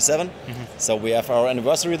 1947. So we have our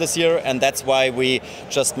anniversary this year, and that's why we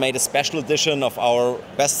just made a special edition of our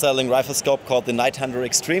best-selling rifle scope called the Night Hunter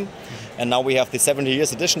Extreme. And now we have the 70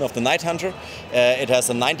 years edition of the Night Hunter. It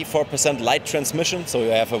has a 94% light transmission, so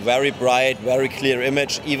you have a very bright, very clear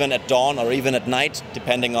image, even at dawn or even at night,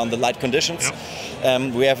 depending on the light conditions.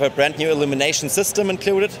 We have a brand new illumination system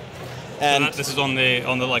included. And so this is on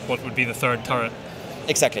the like what would be the third turret.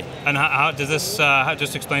 Exactly. And how does this,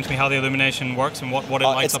 just explain to me how the illumination works and what it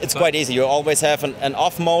lights up? It's quite easy. You always have an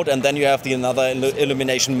off mode, and then you have another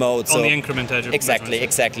illumination mode. On the increment edge of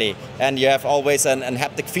Exactly. And you have always an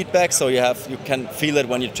haptic feedback, so you can feel it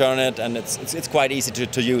when you turn it, and it's quite easy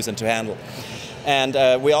to use and to handle.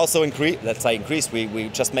 And we also increased, we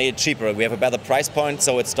just made it cheaper. We have a better price point,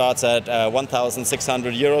 so it starts at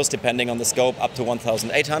 1,600 euros, depending on the scope, up to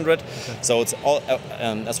 1,800. Okay. So it's all,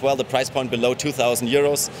 as well the price point below 2,000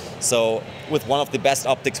 euros. So with one of the best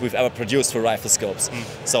optics we've ever produced for rifle scopes.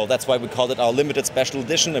 So that's why we called it our limited special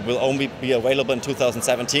edition. It will only be available in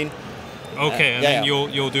 2017. Okay, and then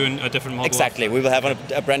you're doing a different model? Exactly. We will have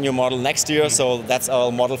a brand new model next year, so that's our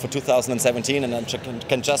model for 2017, and I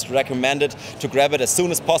can just recommend it to grab it as soon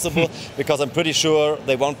as possible, because I'm pretty sure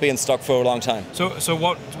they won't be in stock for a long time. So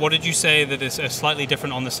what did you say that is slightly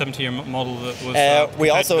different on the 70-year model that was? We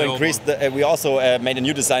also increased. We also made a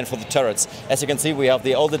new design for the turrets. As you can see, we have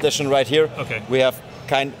the old edition right here. Okay. We have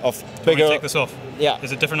kind of bigger. Can we take this off? Yeah.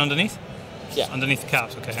 Is it different underneath? Yeah. Underneath the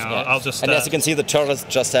caps, okay. I'll just. And as you can see, the turrets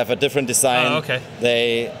just have a different design. Oh, okay.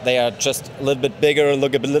 They are just a little bit bigger,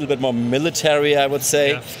 look a little bit more military, I would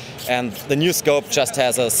say. Yeah. And the new scope just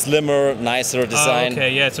has a slimmer, nicer design.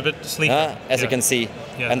 Okay, yeah, it's a bit sleeker. As you can see.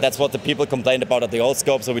 Yeah. And that's what the people complained about at the old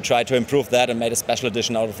scope, so we tried to improve that and made a special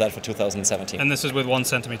edition out of that for 2017. And this is with 1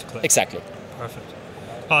 centimeter clip? Exactly. Perfect.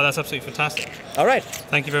 Oh, that's absolutely fantastic. All right.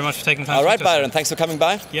 Thank you very much for taking the time. All right, Byron, thanks for coming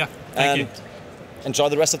by. Yeah, thank you. Enjoy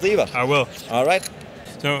the rest of the EVA. I will. All right.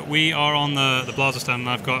 So we are on the Blaser stand, and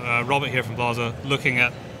I've got Robert here from Blaser looking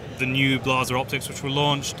at the new Blaser optics, which were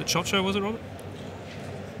launched at SHOT Show, was it, Robert?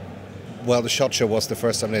 Well, the SHOT Show was the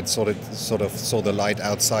first time it sort of saw the light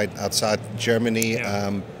outside Germany.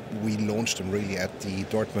 Yeah. We launched them really at the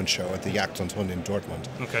Dortmund show, at the Jagdhund in Dortmund.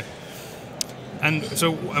 Okay. And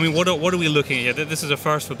so, I mean, what are we looking at? This is a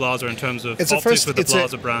first for Blaser in terms of optics with the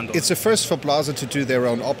Blaser brand on. It's a first for Blaser to do their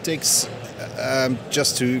own optics.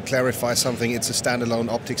 Just to clarify something, it's a standalone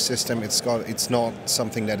optics system. It's not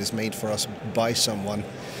something that is made for us by someone.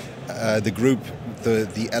 The group,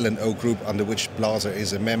 the L&O group, under which Blaser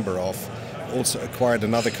is a member of, also acquired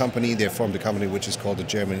another company. They formed a company which is called the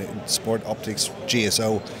German Sport Optics,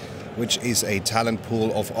 GSO, which is a talent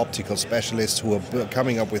pool of optical specialists who are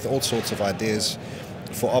coming up with all sorts of ideas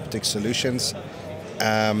for optics solutions.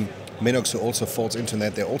 Minox, who also falls into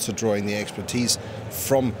that, they're also drawing the expertise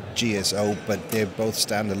from GSO, but they're both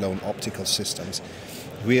standalone optical systems.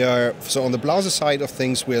 So on the Blaser side of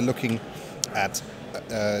things, we're looking at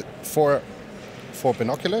four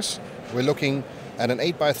binoculars. We're looking at an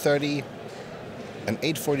 8x30, an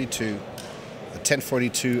 842, a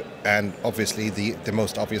 1042, and obviously the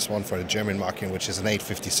most obvious one for the German market, which is an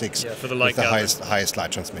 856 for the light with the highest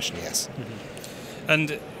light transmission, yes. Mm-hmm.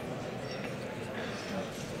 And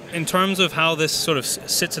in terms of how this sort of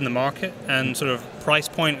sits in the market and sort of price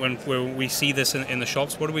point where we see this in the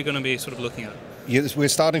shops, what are we going to be sort of looking at? Yes, we're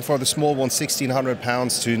starting for the small one,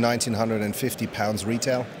 £1,600 to £1,950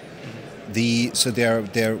 retail.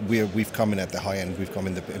 We've come in at the high end. We've come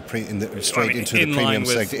into the premium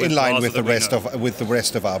sector, in line with the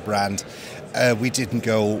rest of our brand. We didn't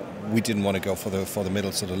want to go for the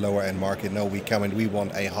middle, so the lower end market. No, we come in. We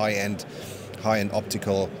want a high end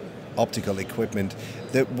optical equipment.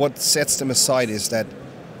 What sets them aside is that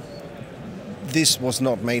this was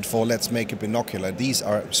not made for let's make a binocular. These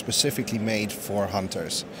are specifically made for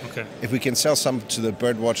hunters. Okay. If we can sell some to the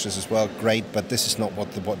bird watchers as well, great. But this is not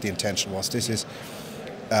what the intention was. This is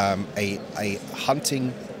a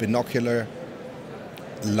hunting binocular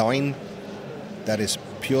line that is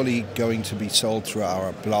purely going to be sold through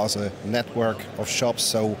our Blaser network of shops.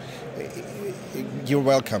 So you're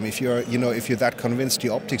welcome if you're that convinced. The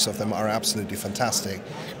optics of them are absolutely fantastic,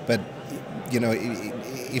 but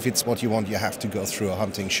if it's what you want, you have to go through a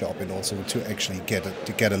hunting shop and also to actually get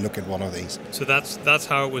a look at one of these. So that's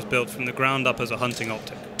how it was built from the ground up as a hunting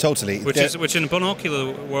optic. Totally. Which in the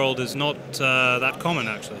binocular world is not that common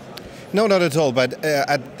actually. No, not at all. But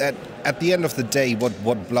at the end of the day, what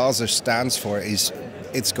Blaser stands for is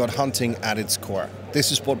it's got hunting at its core.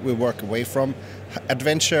 This is what we work away from.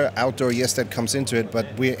 Adventure, outdoor, yes, that comes into it, but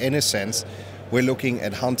we're looking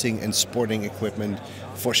at hunting and sporting equipment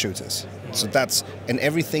for shooters. So and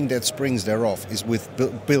everything that springs thereof is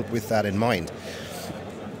built with that in mind.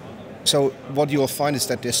 So what you'll find is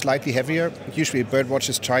that they're slightly heavier. Usually bird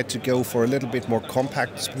watchers try to go for a little bit more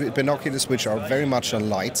compact binoculars, which are very much on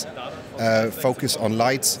light, focus on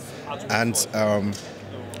lights and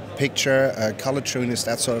picture, color trueness,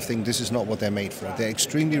 that sort of thing. This is not what they're made for. They're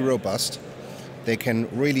extremely robust. They can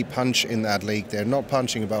really punch in that league. They're not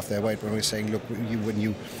punching above their weight when we're saying, look, when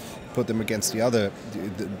you put them against the other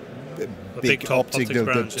big top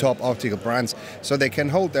optical brands, so they can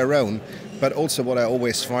hold their own. But also what I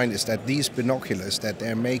always find is that these binoculars that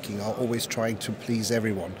they're making are always trying to please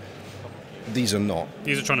everyone. These are not.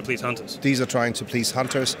 These are trying to please hunters. These are trying to please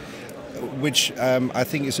hunters, which I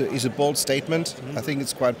think is a bold statement. Mm-hmm. I think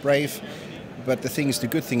it's quite brave. But the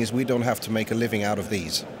good thing is we don't have to make a living out of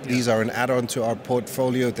these. These are an add-on to our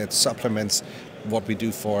portfolio that supplements what we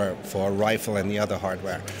do for our rifle and the other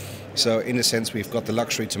hardware. So in a sense, we've got the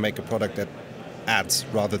luxury to make a product that adds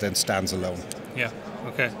rather than stands alone. Yeah.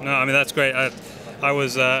 Okay. No, I mean that's great. I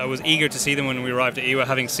was eager to see them when we arrived at IWA,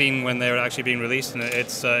 having seen when they were actually being released, and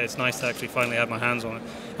it's nice to actually finally have my hands on it.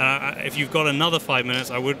 If you've got another 5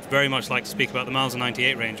 minutes, I would very much like to speak about the Mauser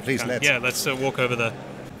 98 range. Please, let's. Yeah, let's walk over there.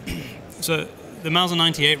 So the Mauser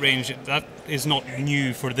 98 range, that is not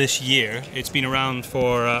new for this year. It's been around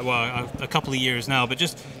for a couple of years now. But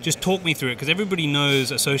just talk me through it, because everybody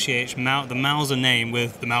associates the Mauser name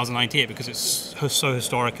with the Mauser 98 because it's so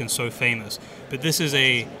historic and so famous. But this is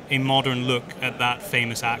a modern look at that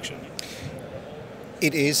famous action.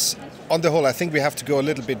 It is. On the whole, I think we have to go a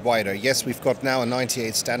little bit wider. Yes, we've got now a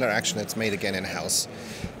 98 standard action that's made again in-house.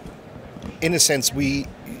 In a sense, we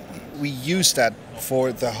use that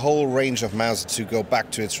for the whole range of Mauser to go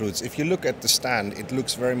back to its roots. If you look at the stand, it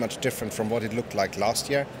looks very much different from what it looked like last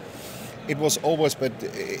year. It was always, but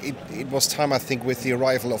it was time, I think, with the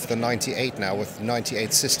arrival of the 98 now, with the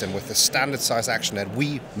 98 system, with the standard size action that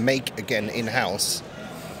we make again in-house,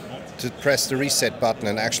 to press the reset button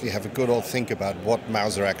and actually have a good old think about what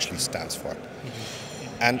Mauser actually stands for.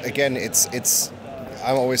 And again,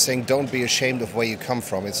 I'm always saying, don't be ashamed of where you come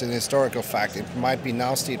from. It's an historical fact. It might be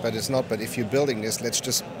nasty, but it's not. But if you're building this, let's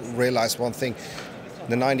just realize one thing.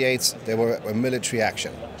 The 98s, they were a military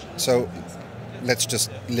action. So let's just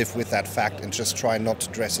live with that fact and just try not to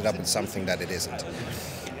dress it up in something that it isn't.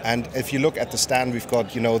 And if you look at the stand, we've got,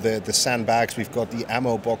 the sandbags, we've got the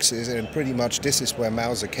ammo boxes, and pretty much this is where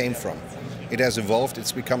Mauser came from. It has evolved,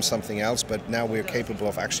 it's become something else, but now we're capable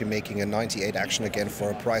of actually making a 98 action again for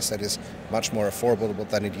a price that is much more affordable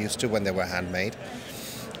than it used to when they were handmade.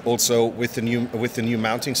 Also, with the new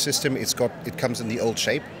mounting system, it comes in the old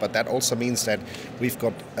shape, but that also means that we've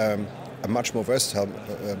got a much more versatile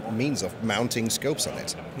means of mounting scopes on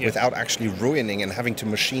it, without actually ruining and having to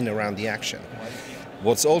machine around the action.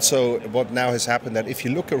 What now has happened, that if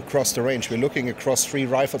you look across the range, we're looking across 3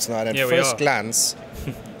 rifles now, and at first glance,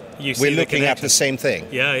 we're looking at the same thing.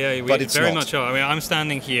 Yeah, but it's very not. much. I mean, I'm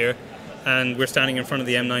standing here, and we're standing in front of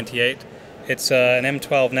the M98. It's an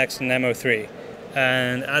M12 next to an M03,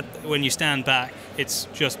 and when you stand back, it's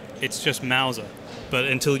just Mauser. But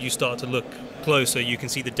until you start to look closer, you can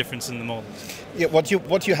see the difference in the models. Yeah, what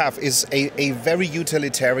you have is a very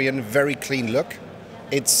utilitarian, very clean look.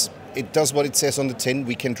 It does what it says on the tin.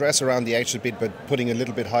 We can dress around the edge a bit, but putting a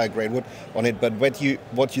little bit higher grade wood on it. But what you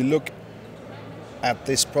look at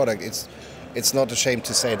this product, it's not ashamed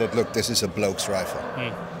to say that, look, this is a bloke's rifle.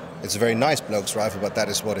 It's a very nice bloke's rifle, but that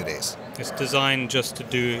is what it is. It's designed do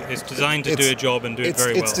a job and do it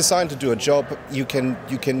very well. It's designed to do a job. You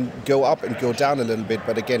can go up and go down a little bit,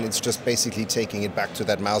 but again, it's just basically taking it back to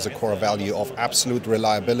that Mauser core value of absolute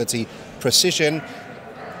reliability, precision.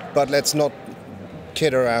 But let's not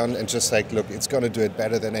kid around and just like, look, it's going to do it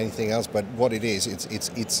better than anything else. But what it is,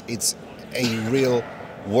 it's a real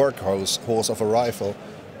workhorse of a rifle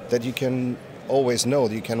that you can always know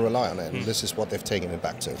that you can rely on it. And this is what they've taken it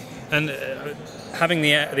back to. And having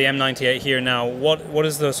the M98 here now, what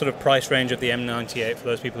is the sort of price range of the M98 for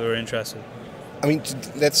those people who are interested? I mean,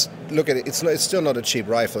 let's look at it. It's still not a cheap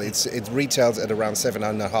rifle. It retails at around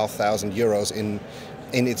 €7,500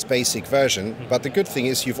 in its basic version. But the good thing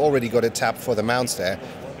is you've already got a tab for the mounts there.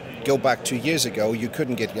 Go back 2 years ago, you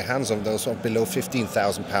couldn't get your hands on those below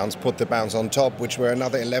 £15,000. Put the mounts on top, which were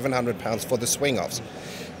another £1,100 for the swing-offs.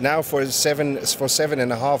 Now for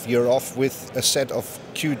 7.5, you're off with a set of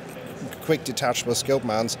quick detachable scope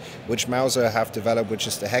mounts, which Mauser have developed, which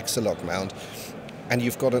is the Hexalog mount, and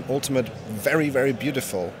you've got an ultimate, very, very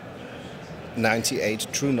beautiful 98,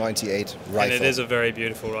 true 98 rifle. And it is a very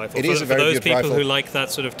beautiful rifle. It is a very beautiful rifle. For those people who like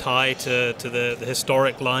that sort of tie to the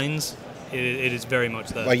historic lines, it is very much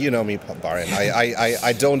that. Well, you know me, Byron.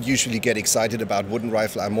 I don't usually get excited about wooden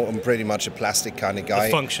rifle. I'm pretty much a plastic kind of guy.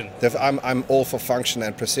 The function. I'm all for function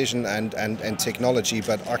and precision and technology,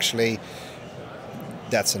 but actually,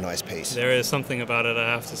 that's a nice piece. There is something about it, I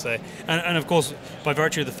have to say. And of course, by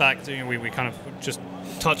virtue of the fact that we kind of just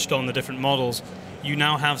touched on the different models, you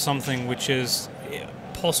now have something which is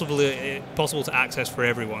possible to access for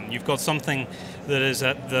everyone. You've got something that is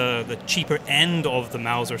at the cheaper end of the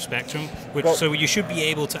Mauser spectrum, so you should be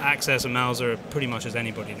able to access a Mauser pretty much as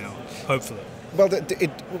anybody now, hopefully. Well,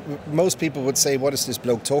 most people would say, what is this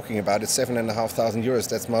bloke talking about? It's €7,500,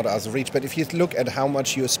 that's not out of reach. But if you look at how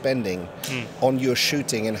much you're spending on your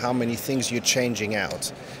shooting and how many things you're changing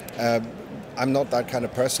out, I'm not that kind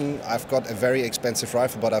of person. I've got a very expensive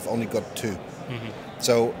rifle, but I've only got 2.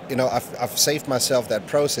 So I've saved myself that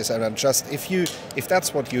process, and I'm just if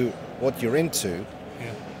that's what you're into,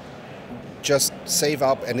 just save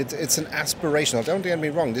up, and it's an aspirational. Don't get me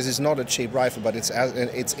wrong, this is not a cheap rifle, but it's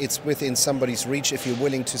within somebody's reach if you're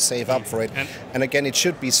willing to save up for it. And again, it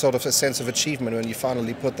should be sort of a sense of achievement when you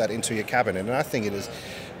finally put that into your cabinet, and I think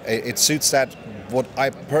it suits that. What I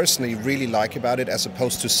personally really like about it, as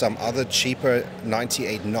opposed to some other cheaper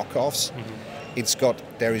 98 knockoffs,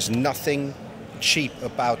 there is nothing cheap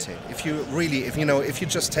about it. If you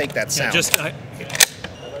just take that sound,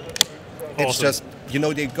 it's just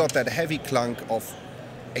they've got that heavy clunk of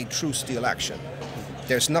a true steel action.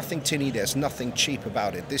 There's nothing tinny, there's nothing cheap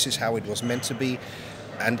about it. This is how it was meant to be,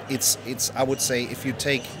 and it's I would say, if you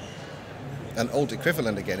take an old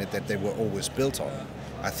equivalent again that they were always built on,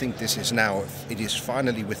 I think this is now, it is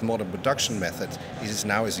finally, with modern production methods, it is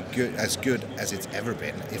now as good as it's ever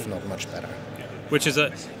been, if not much better. Which is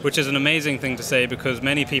an amazing thing to say, because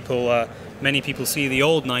many people see the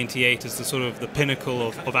old 98 as the sort of the pinnacle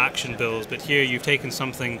of action builds, but here you've taken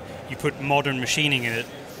something, you put modern machining in it,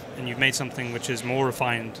 and you've made something which is more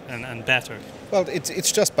refined and better. Well,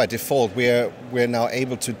 it's just by default we're now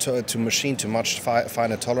able to machine to much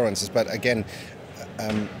finer tolerances, but again,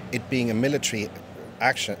 it being a military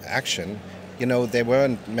action, they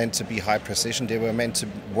weren't meant to be high precision. They were meant to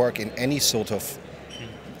work in any sort of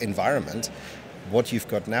environment. What you've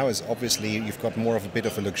got now is obviously you've got more of a bit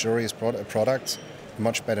of a luxurious product,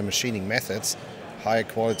 much better machining methods, higher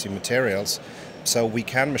quality materials. So we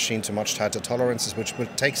can machine to much tighter tolerances, which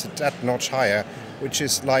takes it that notch higher, which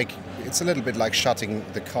is it's a little bit like shutting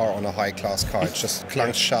the car on a high-class car. It just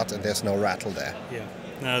clunks shut and there's no rattle there. Yeah.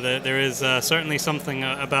 No, there is certainly something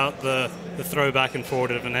about the throw back and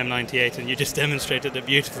forward of an M98, and you just demonstrated it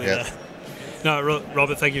beautifully there. No,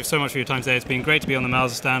 Robert, thank you so much for your time today. It's been great to be on the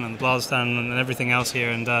Mauser stand and the Blaser stand and everything else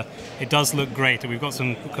here, and it does look great. We've got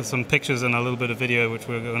some pictures and a little bit of video which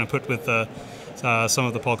we're going to put with some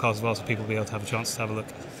of the podcasts as well, so people will be able to have a chance to have a look.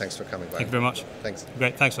 Thanks for coming by. Thank you very much. Thanks.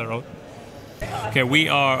 Great, thanks for that, Robert. Okay, we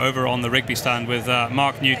are over on the Rigby stand with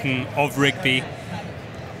Marc Newton of Rigby.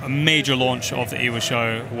 A major launch of the IWA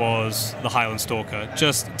show was the Highland Stalker.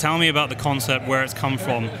 Just tell me about the concept, where it's come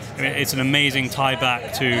from. I mean, it's an amazing tie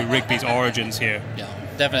back to Rigby's origins here. Yeah,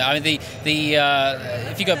 definitely. I mean,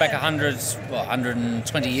 if you go back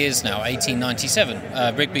 120 years now,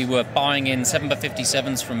 1897, Rigby were buying in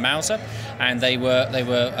 7x57s from Mauser, and they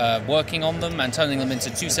were working on them and turning them into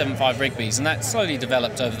 275 Rigbys, and that slowly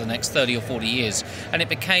developed over the next 30 or 40 years, and it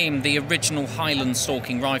became the original Highland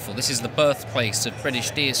stalking rifle. This is the birthplace of British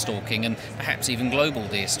deer stalking and perhaps even global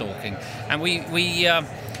deer stalking. And we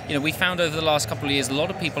found over the last couple of years a lot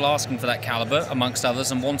of people asking for that caliber, amongst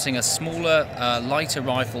others, and wanting a smaller, lighter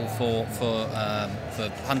rifle for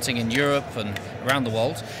hunting in Europe and around the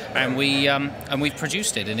world. And we've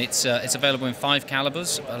produced it, and it's available in 5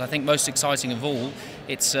 calibers. But I think most exciting of all,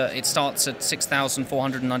 it starts at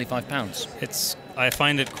 £6,495. I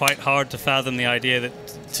find it quite hard to fathom the idea that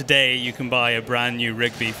today you can buy a brand new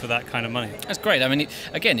Rigby for that kind of money. That's great. I mean,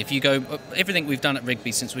 again, if you go, everything we've done at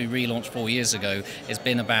Rigby since we relaunched 4 years ago has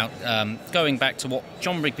been about going back to what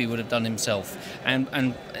John Rigby would have done himself. And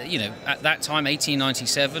at that time,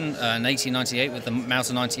 1897 and 1898 with the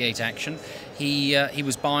Mauser 98 action, he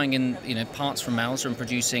was buying in parts from Mauser and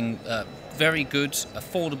producing very good,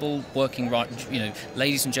 affordable working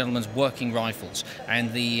ladies and gentlemen's working rifles.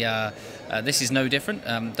 And this is no different.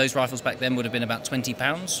 Those rifles back then would have been about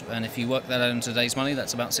 £20, and if you work that out in today's money,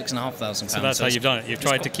 that's about £6,500. So that's how you've done it. You've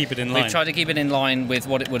tried to keep it in line. We've tried to keep it in line with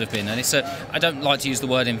what it would have been, and I don't like to use the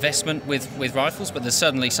word investment with rifles, but there's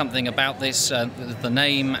certainly something about this, the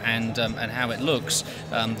name and how it looks,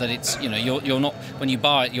 that it's you're not, when you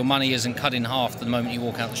buy it, your money isn't cut in half the moment you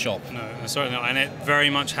walk out the shop. No, certainly not. And it very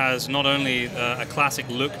much has not only a classic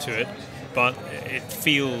look to it, but it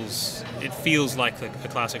feels like a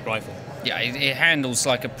classic rifle. Yeah, it handles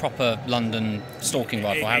like a proper London stalking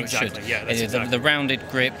rifle, how exactly, it should. Yeah, that's exactly. The rounded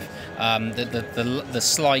grip, the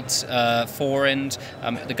slight fore end.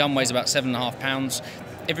 The gun weighs about 7.5 pounds.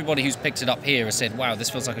 Everybody who's picked it up here has said, "Wow,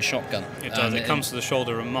 this feels like a shotgun." It does. It comes to the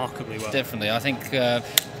shoulder remarkably well. Definitely, I think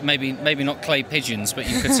maybe not clay pigeons, but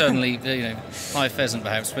you could certainly high pheasant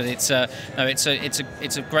perhaps. But it's a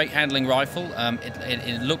great handling rifle.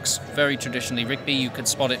 It looks very traditionally Rigby. You could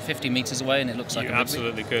spot it 50 meters away, and it looks like a Rigby.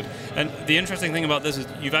 Absolutely could. And the interesting thing about this is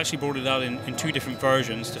you've actually brought it out in 2 different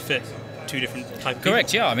versions to fit two different types of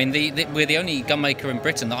Correct, people. yeah. I mean, we're the only gun maker in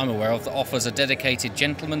Britain that I'm aware of that offers a dedicated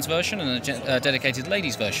gentleman's version and a dedicated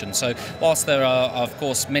ladies' version. So whilst there are, of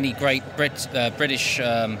course, many great British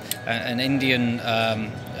and Indian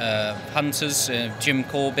hunters, Jim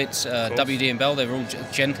Corbett, W.D. and Bell, they're all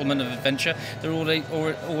gentlemen of adventure. There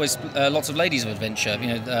are always lots of ladies of adventure.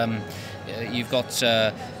 You know, you've got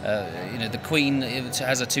you know, the Queen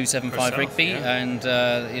has a 275 Rigby, yeah. and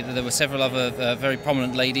there were several other very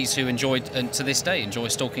prominent ladies who enjoyed, and to this day enjoy,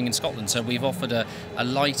 stalking in Scotland. So we've offered a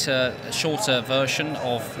lighter, shorter version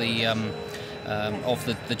of the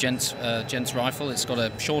gents rifle. It's got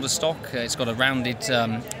a shorter stock. It's got a rounded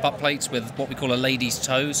butt plate with what we call a lady's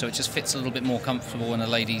toe, so it just fits a little bit more comfortable in a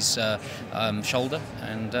lady's shoulder.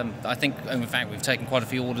 And I think, in fact, we've taken quite a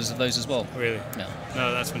few orders of those as well. Really? Yeah.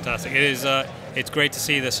 No, that's fantastic. It is. It's great to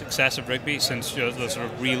see the success of Rigby since the sort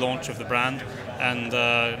of relaunch of the brand, and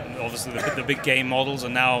obviously the big game models are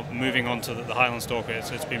now moving on to the Highland Stalker.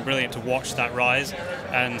 It's been brilliant to watch that rise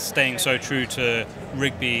and staying so true to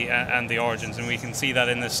Rigby and the origins, and we can see that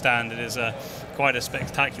in this stand. It is quite a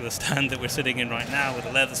spectacular stand that we're sitting in right now with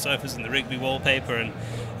the leather sofas and the Rigby wallpaper and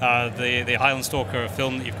the Highland Stalker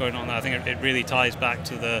film that you've got on there. I think it really ties back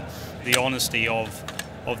to the honesty of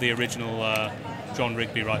the original John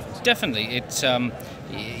Rigby rifles. Definitely, it's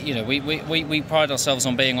you know, we pride ourselves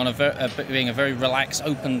on being being a very relaxed,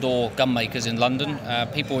 open door gun makers in London.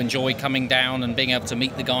 People enjoy coming down and being able to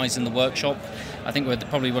meet the guys in the workshop. I think we're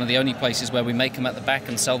probably one of the only places where we make them at the back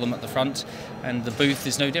and sell them at the front, and the booth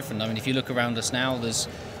is no different. I mean, if you look around us now, there's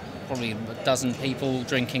probably a dozen people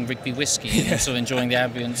drinking Rigby whiskey and also enjoying the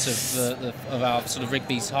ambience of our sort of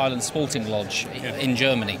Rigby's Highland Sporting Lodge in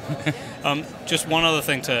Germany. Just one other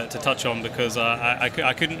thing to touch on, because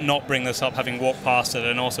I couldn't not bring this up, having walked past it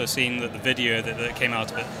and also seen that the video that came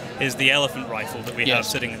out of it, is the elephant rifle that we have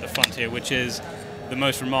sitting at the front here, which is the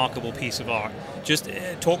most remarkable piece of art. Just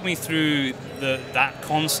talk me through that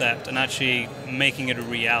concept and actually making it a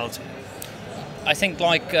reality. I think,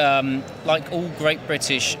 like all great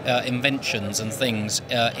British inventions and things,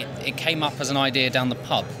 it came up as an idea down the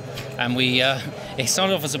pub, and it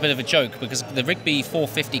started off as a bit of a joke because the Rigby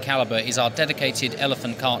 450 caliber is our dedicated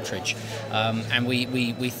elephant cartridge, and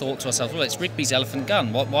we thought to ourselves, well, it's Rigby's elephant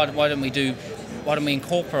gun. Why don't we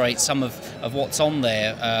incorporate some of what's on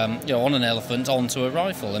there, you know, on an elephant onto a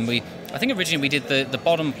rifle? And I think originally we did the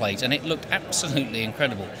bottom plate, and it looked absolutely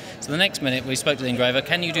incredible. So the next minute we spoke to the engraver,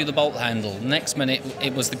 can you do the bolt handle? The next minute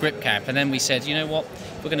it was the grip cap, and then we said, you know what,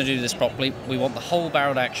 if we're going to do this properly, we want the whole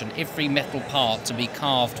barrel action, every metal part to be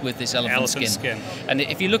carved with this elephant skin. And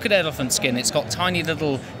if you look at elephant skin, it's got tiny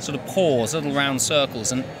little sort of pores, little round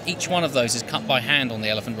circles, and each one of those is cut by hand on the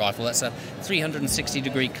elephant rifle. That's a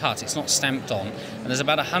 360-degree cut. It's not stamped on, and there's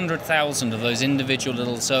about 100,000 of those individual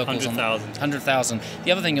little circles. 100,000.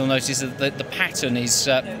 The other thing you'll notice is that the pattern is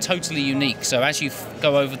totally unique. So as you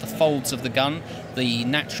go over the folds of the gun, the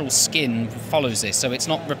natural skin follows this, so it's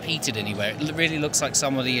not repeated anywhere. It really looks like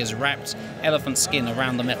somebody has wrapped elephant skin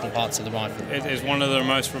around the metal parts of the rifle. It is one of the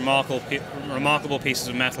most remarkable pieces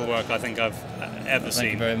of metalwork I think I've ever seen.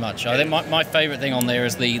 Thank you very much. I think my favourite thing on there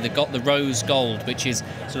is the rose gold, which is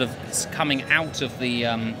sort of coming out of the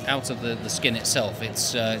skin itself.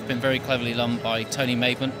 It's been very cleverly done by Tony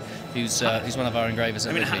Maidment, who's one of our engravers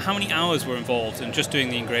at Rigby. How many hours were involved in just doing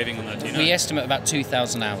the engraving on that? Do you know? We estimate about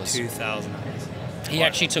 2,000 hours. 2,000 hours. He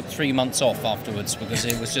actually took 3 months off afterwards because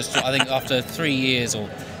it was just, I think, after 3 years or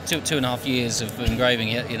two and a half years of engraving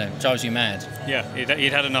it, you know, drives you mad. Yeah,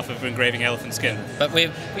 he'd had enough of engraving elephant skin. But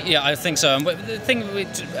I think so. And the thing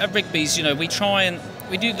at Rigby's, you know, we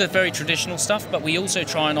do the very traditional stuff, but we also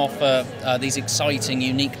try and offer these exciting,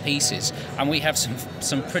 unique pieces. And we have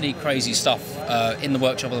some pretty crazy stuff in the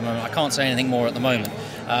workshop at the moment. I can't say anything more at the moment.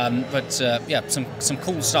 But some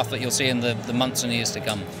cool stuff that you'll see in the months and years to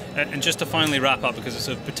come. And just to finally wrap up, because it's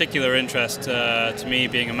of particular interest to me,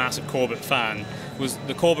 being a massive Corbett fan, was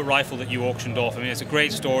the Corbett rifle that you auctioned off. I mean, it's a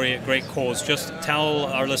great story, a great cause. Just tell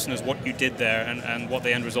our listeners what you did there and what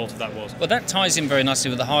the end result of that was. Well, that ties in very nicely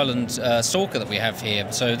with the Highland Stalker that we have here.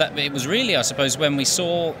 So that it was really, I suppose, when we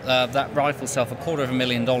saw that rifle sell for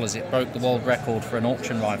 $250,000, it broke the world record for an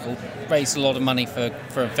auction rifle, raised a lot of money for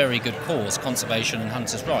a very good cause, conservation and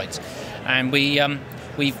hunters' rights. And we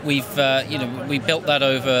we built that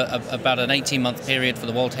over about an 18-month period for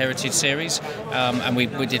the World Heritage Series, and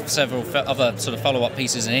we did several other sort of follow-up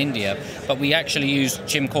pieces in India. But we actually used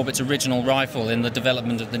Jim Corbett's original rifle in the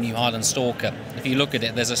development of the new Highland Stalker. If you look at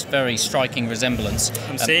it, there's a very striking resemblance.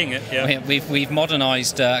 I'm seeing it. Yeah. We've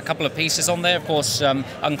modernised a couple of pieces on there. Of course,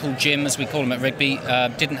 Uncle Jim, as we call him at Rigby,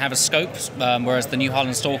 didn't have a scope, whereas the new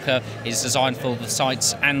Highland Stalker is designed for the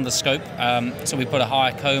sights and the scope. So we put a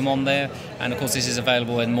higher comb on there, and of course this is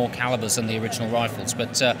available in more calibers than the original rifles.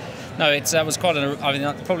 But no, that was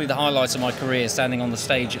probably the highlights of my career, standing on the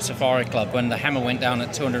stage at Safari Club when the hammer went down at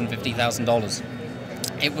 $250,000.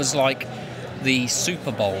 It was like the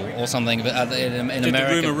Super Bowl or something in America. Did the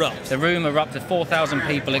room erupt? The room erupted, 4,000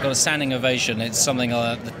 people. It got a standing ovation. It's something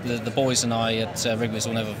the boys and I at Rigby's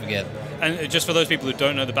will never forget. And just for those people who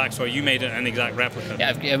don't know the backstory, you made an exact replica.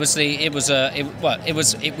 Yeah, it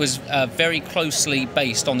was very closely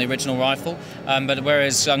based on the original rifle, but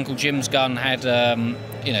whereas Uncle Jim's gun had,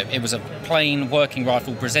 it was a plain working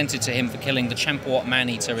rifle presented to him for killing the Champawat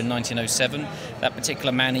man-eater in 1907. That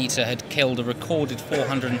particular man-eater had killed a recorded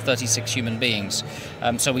 436 human beings.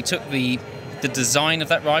 So we took the design of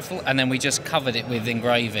that rifle and then we just covered it with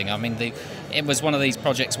engraving. I mean, it was one of these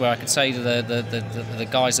projects where I could say to the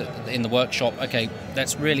guys in the workshop, okay,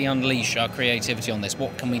 let's really unleash our creativity on this.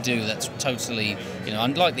 What can we do that's totally,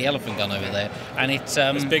 unlike the elephant gun over there? And it's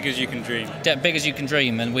as big as you can dream. Big as you can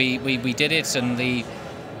dream, and we did it. And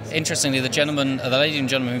interestingly, the lady and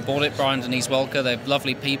gentleman who bought it, Brian and Denise Welker, they're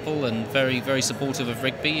lovely people and very, very supportive of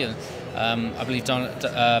Rigby. And I believe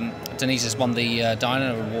Denise has won the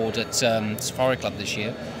Diner Award at Safari Club this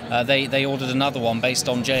year. They ordered another one based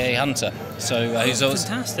on J.A. Hunter, so who's also,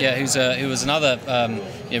 fantastic. Yeah, who was another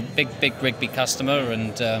big Rigby customer,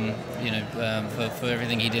 and for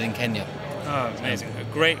everything he did in Kenya. Oh, amazing! A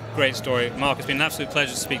great story, Mark. It's been an absolute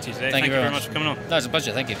pleasure to speak to you today. Thank you very much for coming on. No, it's a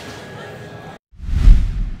pleasure. Thank you.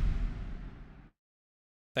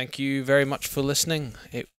 Thank you very much for listening.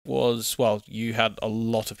 It was, you had a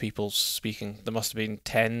lot of people speaking. There must have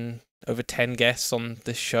been over 10 guests on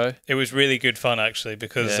this show. It was really good fun, actually,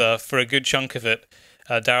 because for a good chunk of it,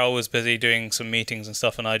 Daryl was busy doing some meetings and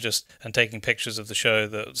stuff, and taking pictures of the show,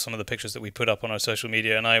 some of the pictures that we put up on our social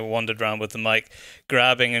media, and I wandered around with the mic,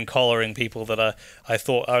 grabbing and collaring people that I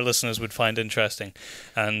thought our listeners would find interesting,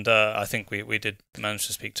 and I think we did manage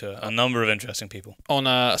to speak to a number of interesting people. On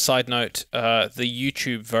a side note, the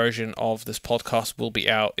YouTube version of this podcast will be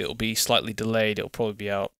out. It'll be slightly delayed. It'll probably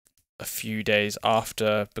be out a few days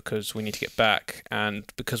after, because we need to get back, and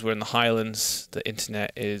because we're in the Highlands, the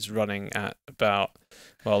internet is running at about,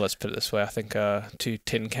 let's put it this way, I think 2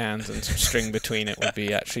 tin cans and some string between it would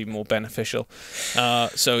be actually more beneficial.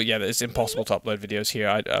 So yeah, it's impossible to upload videos here.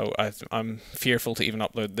 I'm fearful to even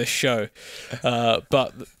upload this show,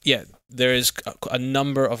 but yeah, there is a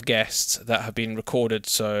number of guests that have been recorded.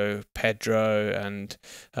 So Pedro and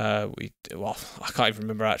I can't even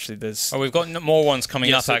remember actually. We've got more ones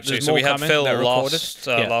coming up actually. So we had Phil last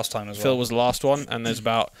time as well. Phil was the last one, and there's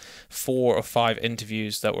about 4 or 5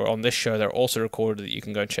 interviews that were on this show that are also recorded that you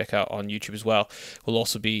can go and check out on YouTube as well. We'll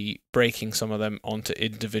also be breaking some of them onto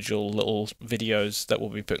individual little videos that we'll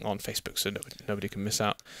be putting on Facebook, so nobody can miss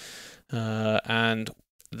out. And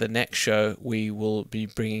the next show, we will be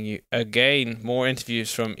bringing you again more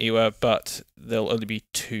interviews from Iwa, but there'll only be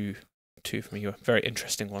two from Iwa. Very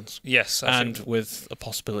interesting ones. Yes, absolutely. And with a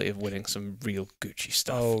possibility of winning some real Gucci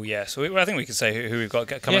stuff. Oh yeah, so I think we can say who we've got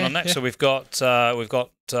coming on next. Yeah. So we've got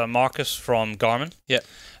Marcus from Garmin. Yeah,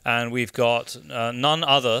 and we've got none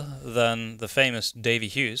other than the famous Davy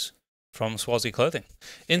Hughes from Swazi Clothing.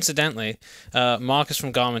 Incidentally, Marcus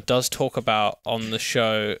from Garmin does talk about on the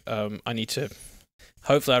show.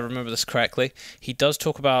 Hopefully I remember this correctly. He does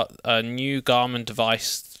talk about a new Garmin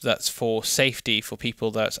device that's for safety for people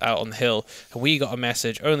that's out on the hill. And we got a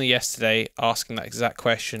message only yesterday asking that exact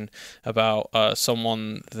question about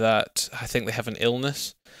someone that I think they have an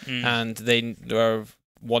illness and they are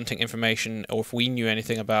wanting information, or if we knew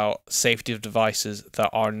anything about safety of devices that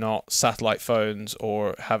are not satellite phones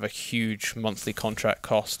or have a huge monthly contract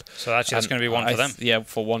cost. So actually that's going to be one for them. Yeah,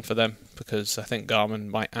 one for them, because I think Garmin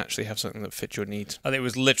might actually have something that fits your needs. I think it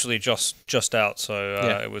was literally just out,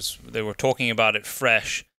 so they were talking about it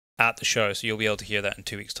fresh at the show, so you'll be able to hear that in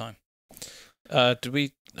 2 weeks' time.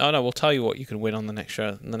 Oh no, we'll tell you what you can win on the next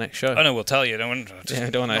show. Oh no, we'll tell you. Don't want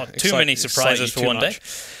not too many surprises for one day.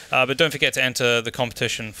 But don't forget to enter the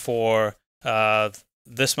competition for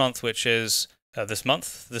this month, which is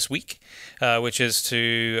this week, which is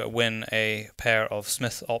to win a pair of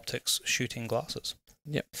Smith Optics shooting glasses.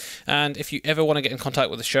 Yep. And if you ever want to get in contact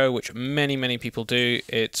with the show, which many people do,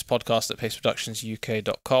 it's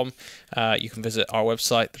podcast@paceproductionsuk.com. You can visit our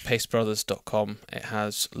website, thepacebrothers.com. It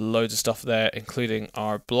has loads of stuff there, including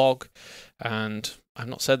our blog. And I've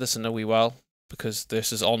not said this in a wee while, because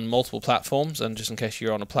this is on multiple platforms, and just in case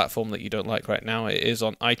you're on a platform that you don't like right now, it is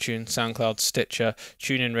on iTunes, SoundCloud, Stitcher,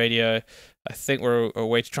 TuneIn Radio. I think we're a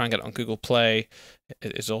way to try and get it on Google Play.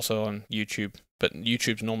 It is also on YouTube, but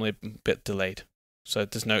YouTube's normally a bit delayed, so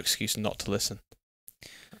there's no excuse not to listen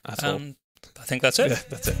at all. I think that's it. Yeah,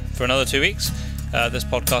 that's it. For another 2 weeks. This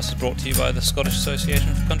podcast is brought to you by the Scottish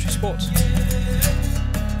Association for Country Sports.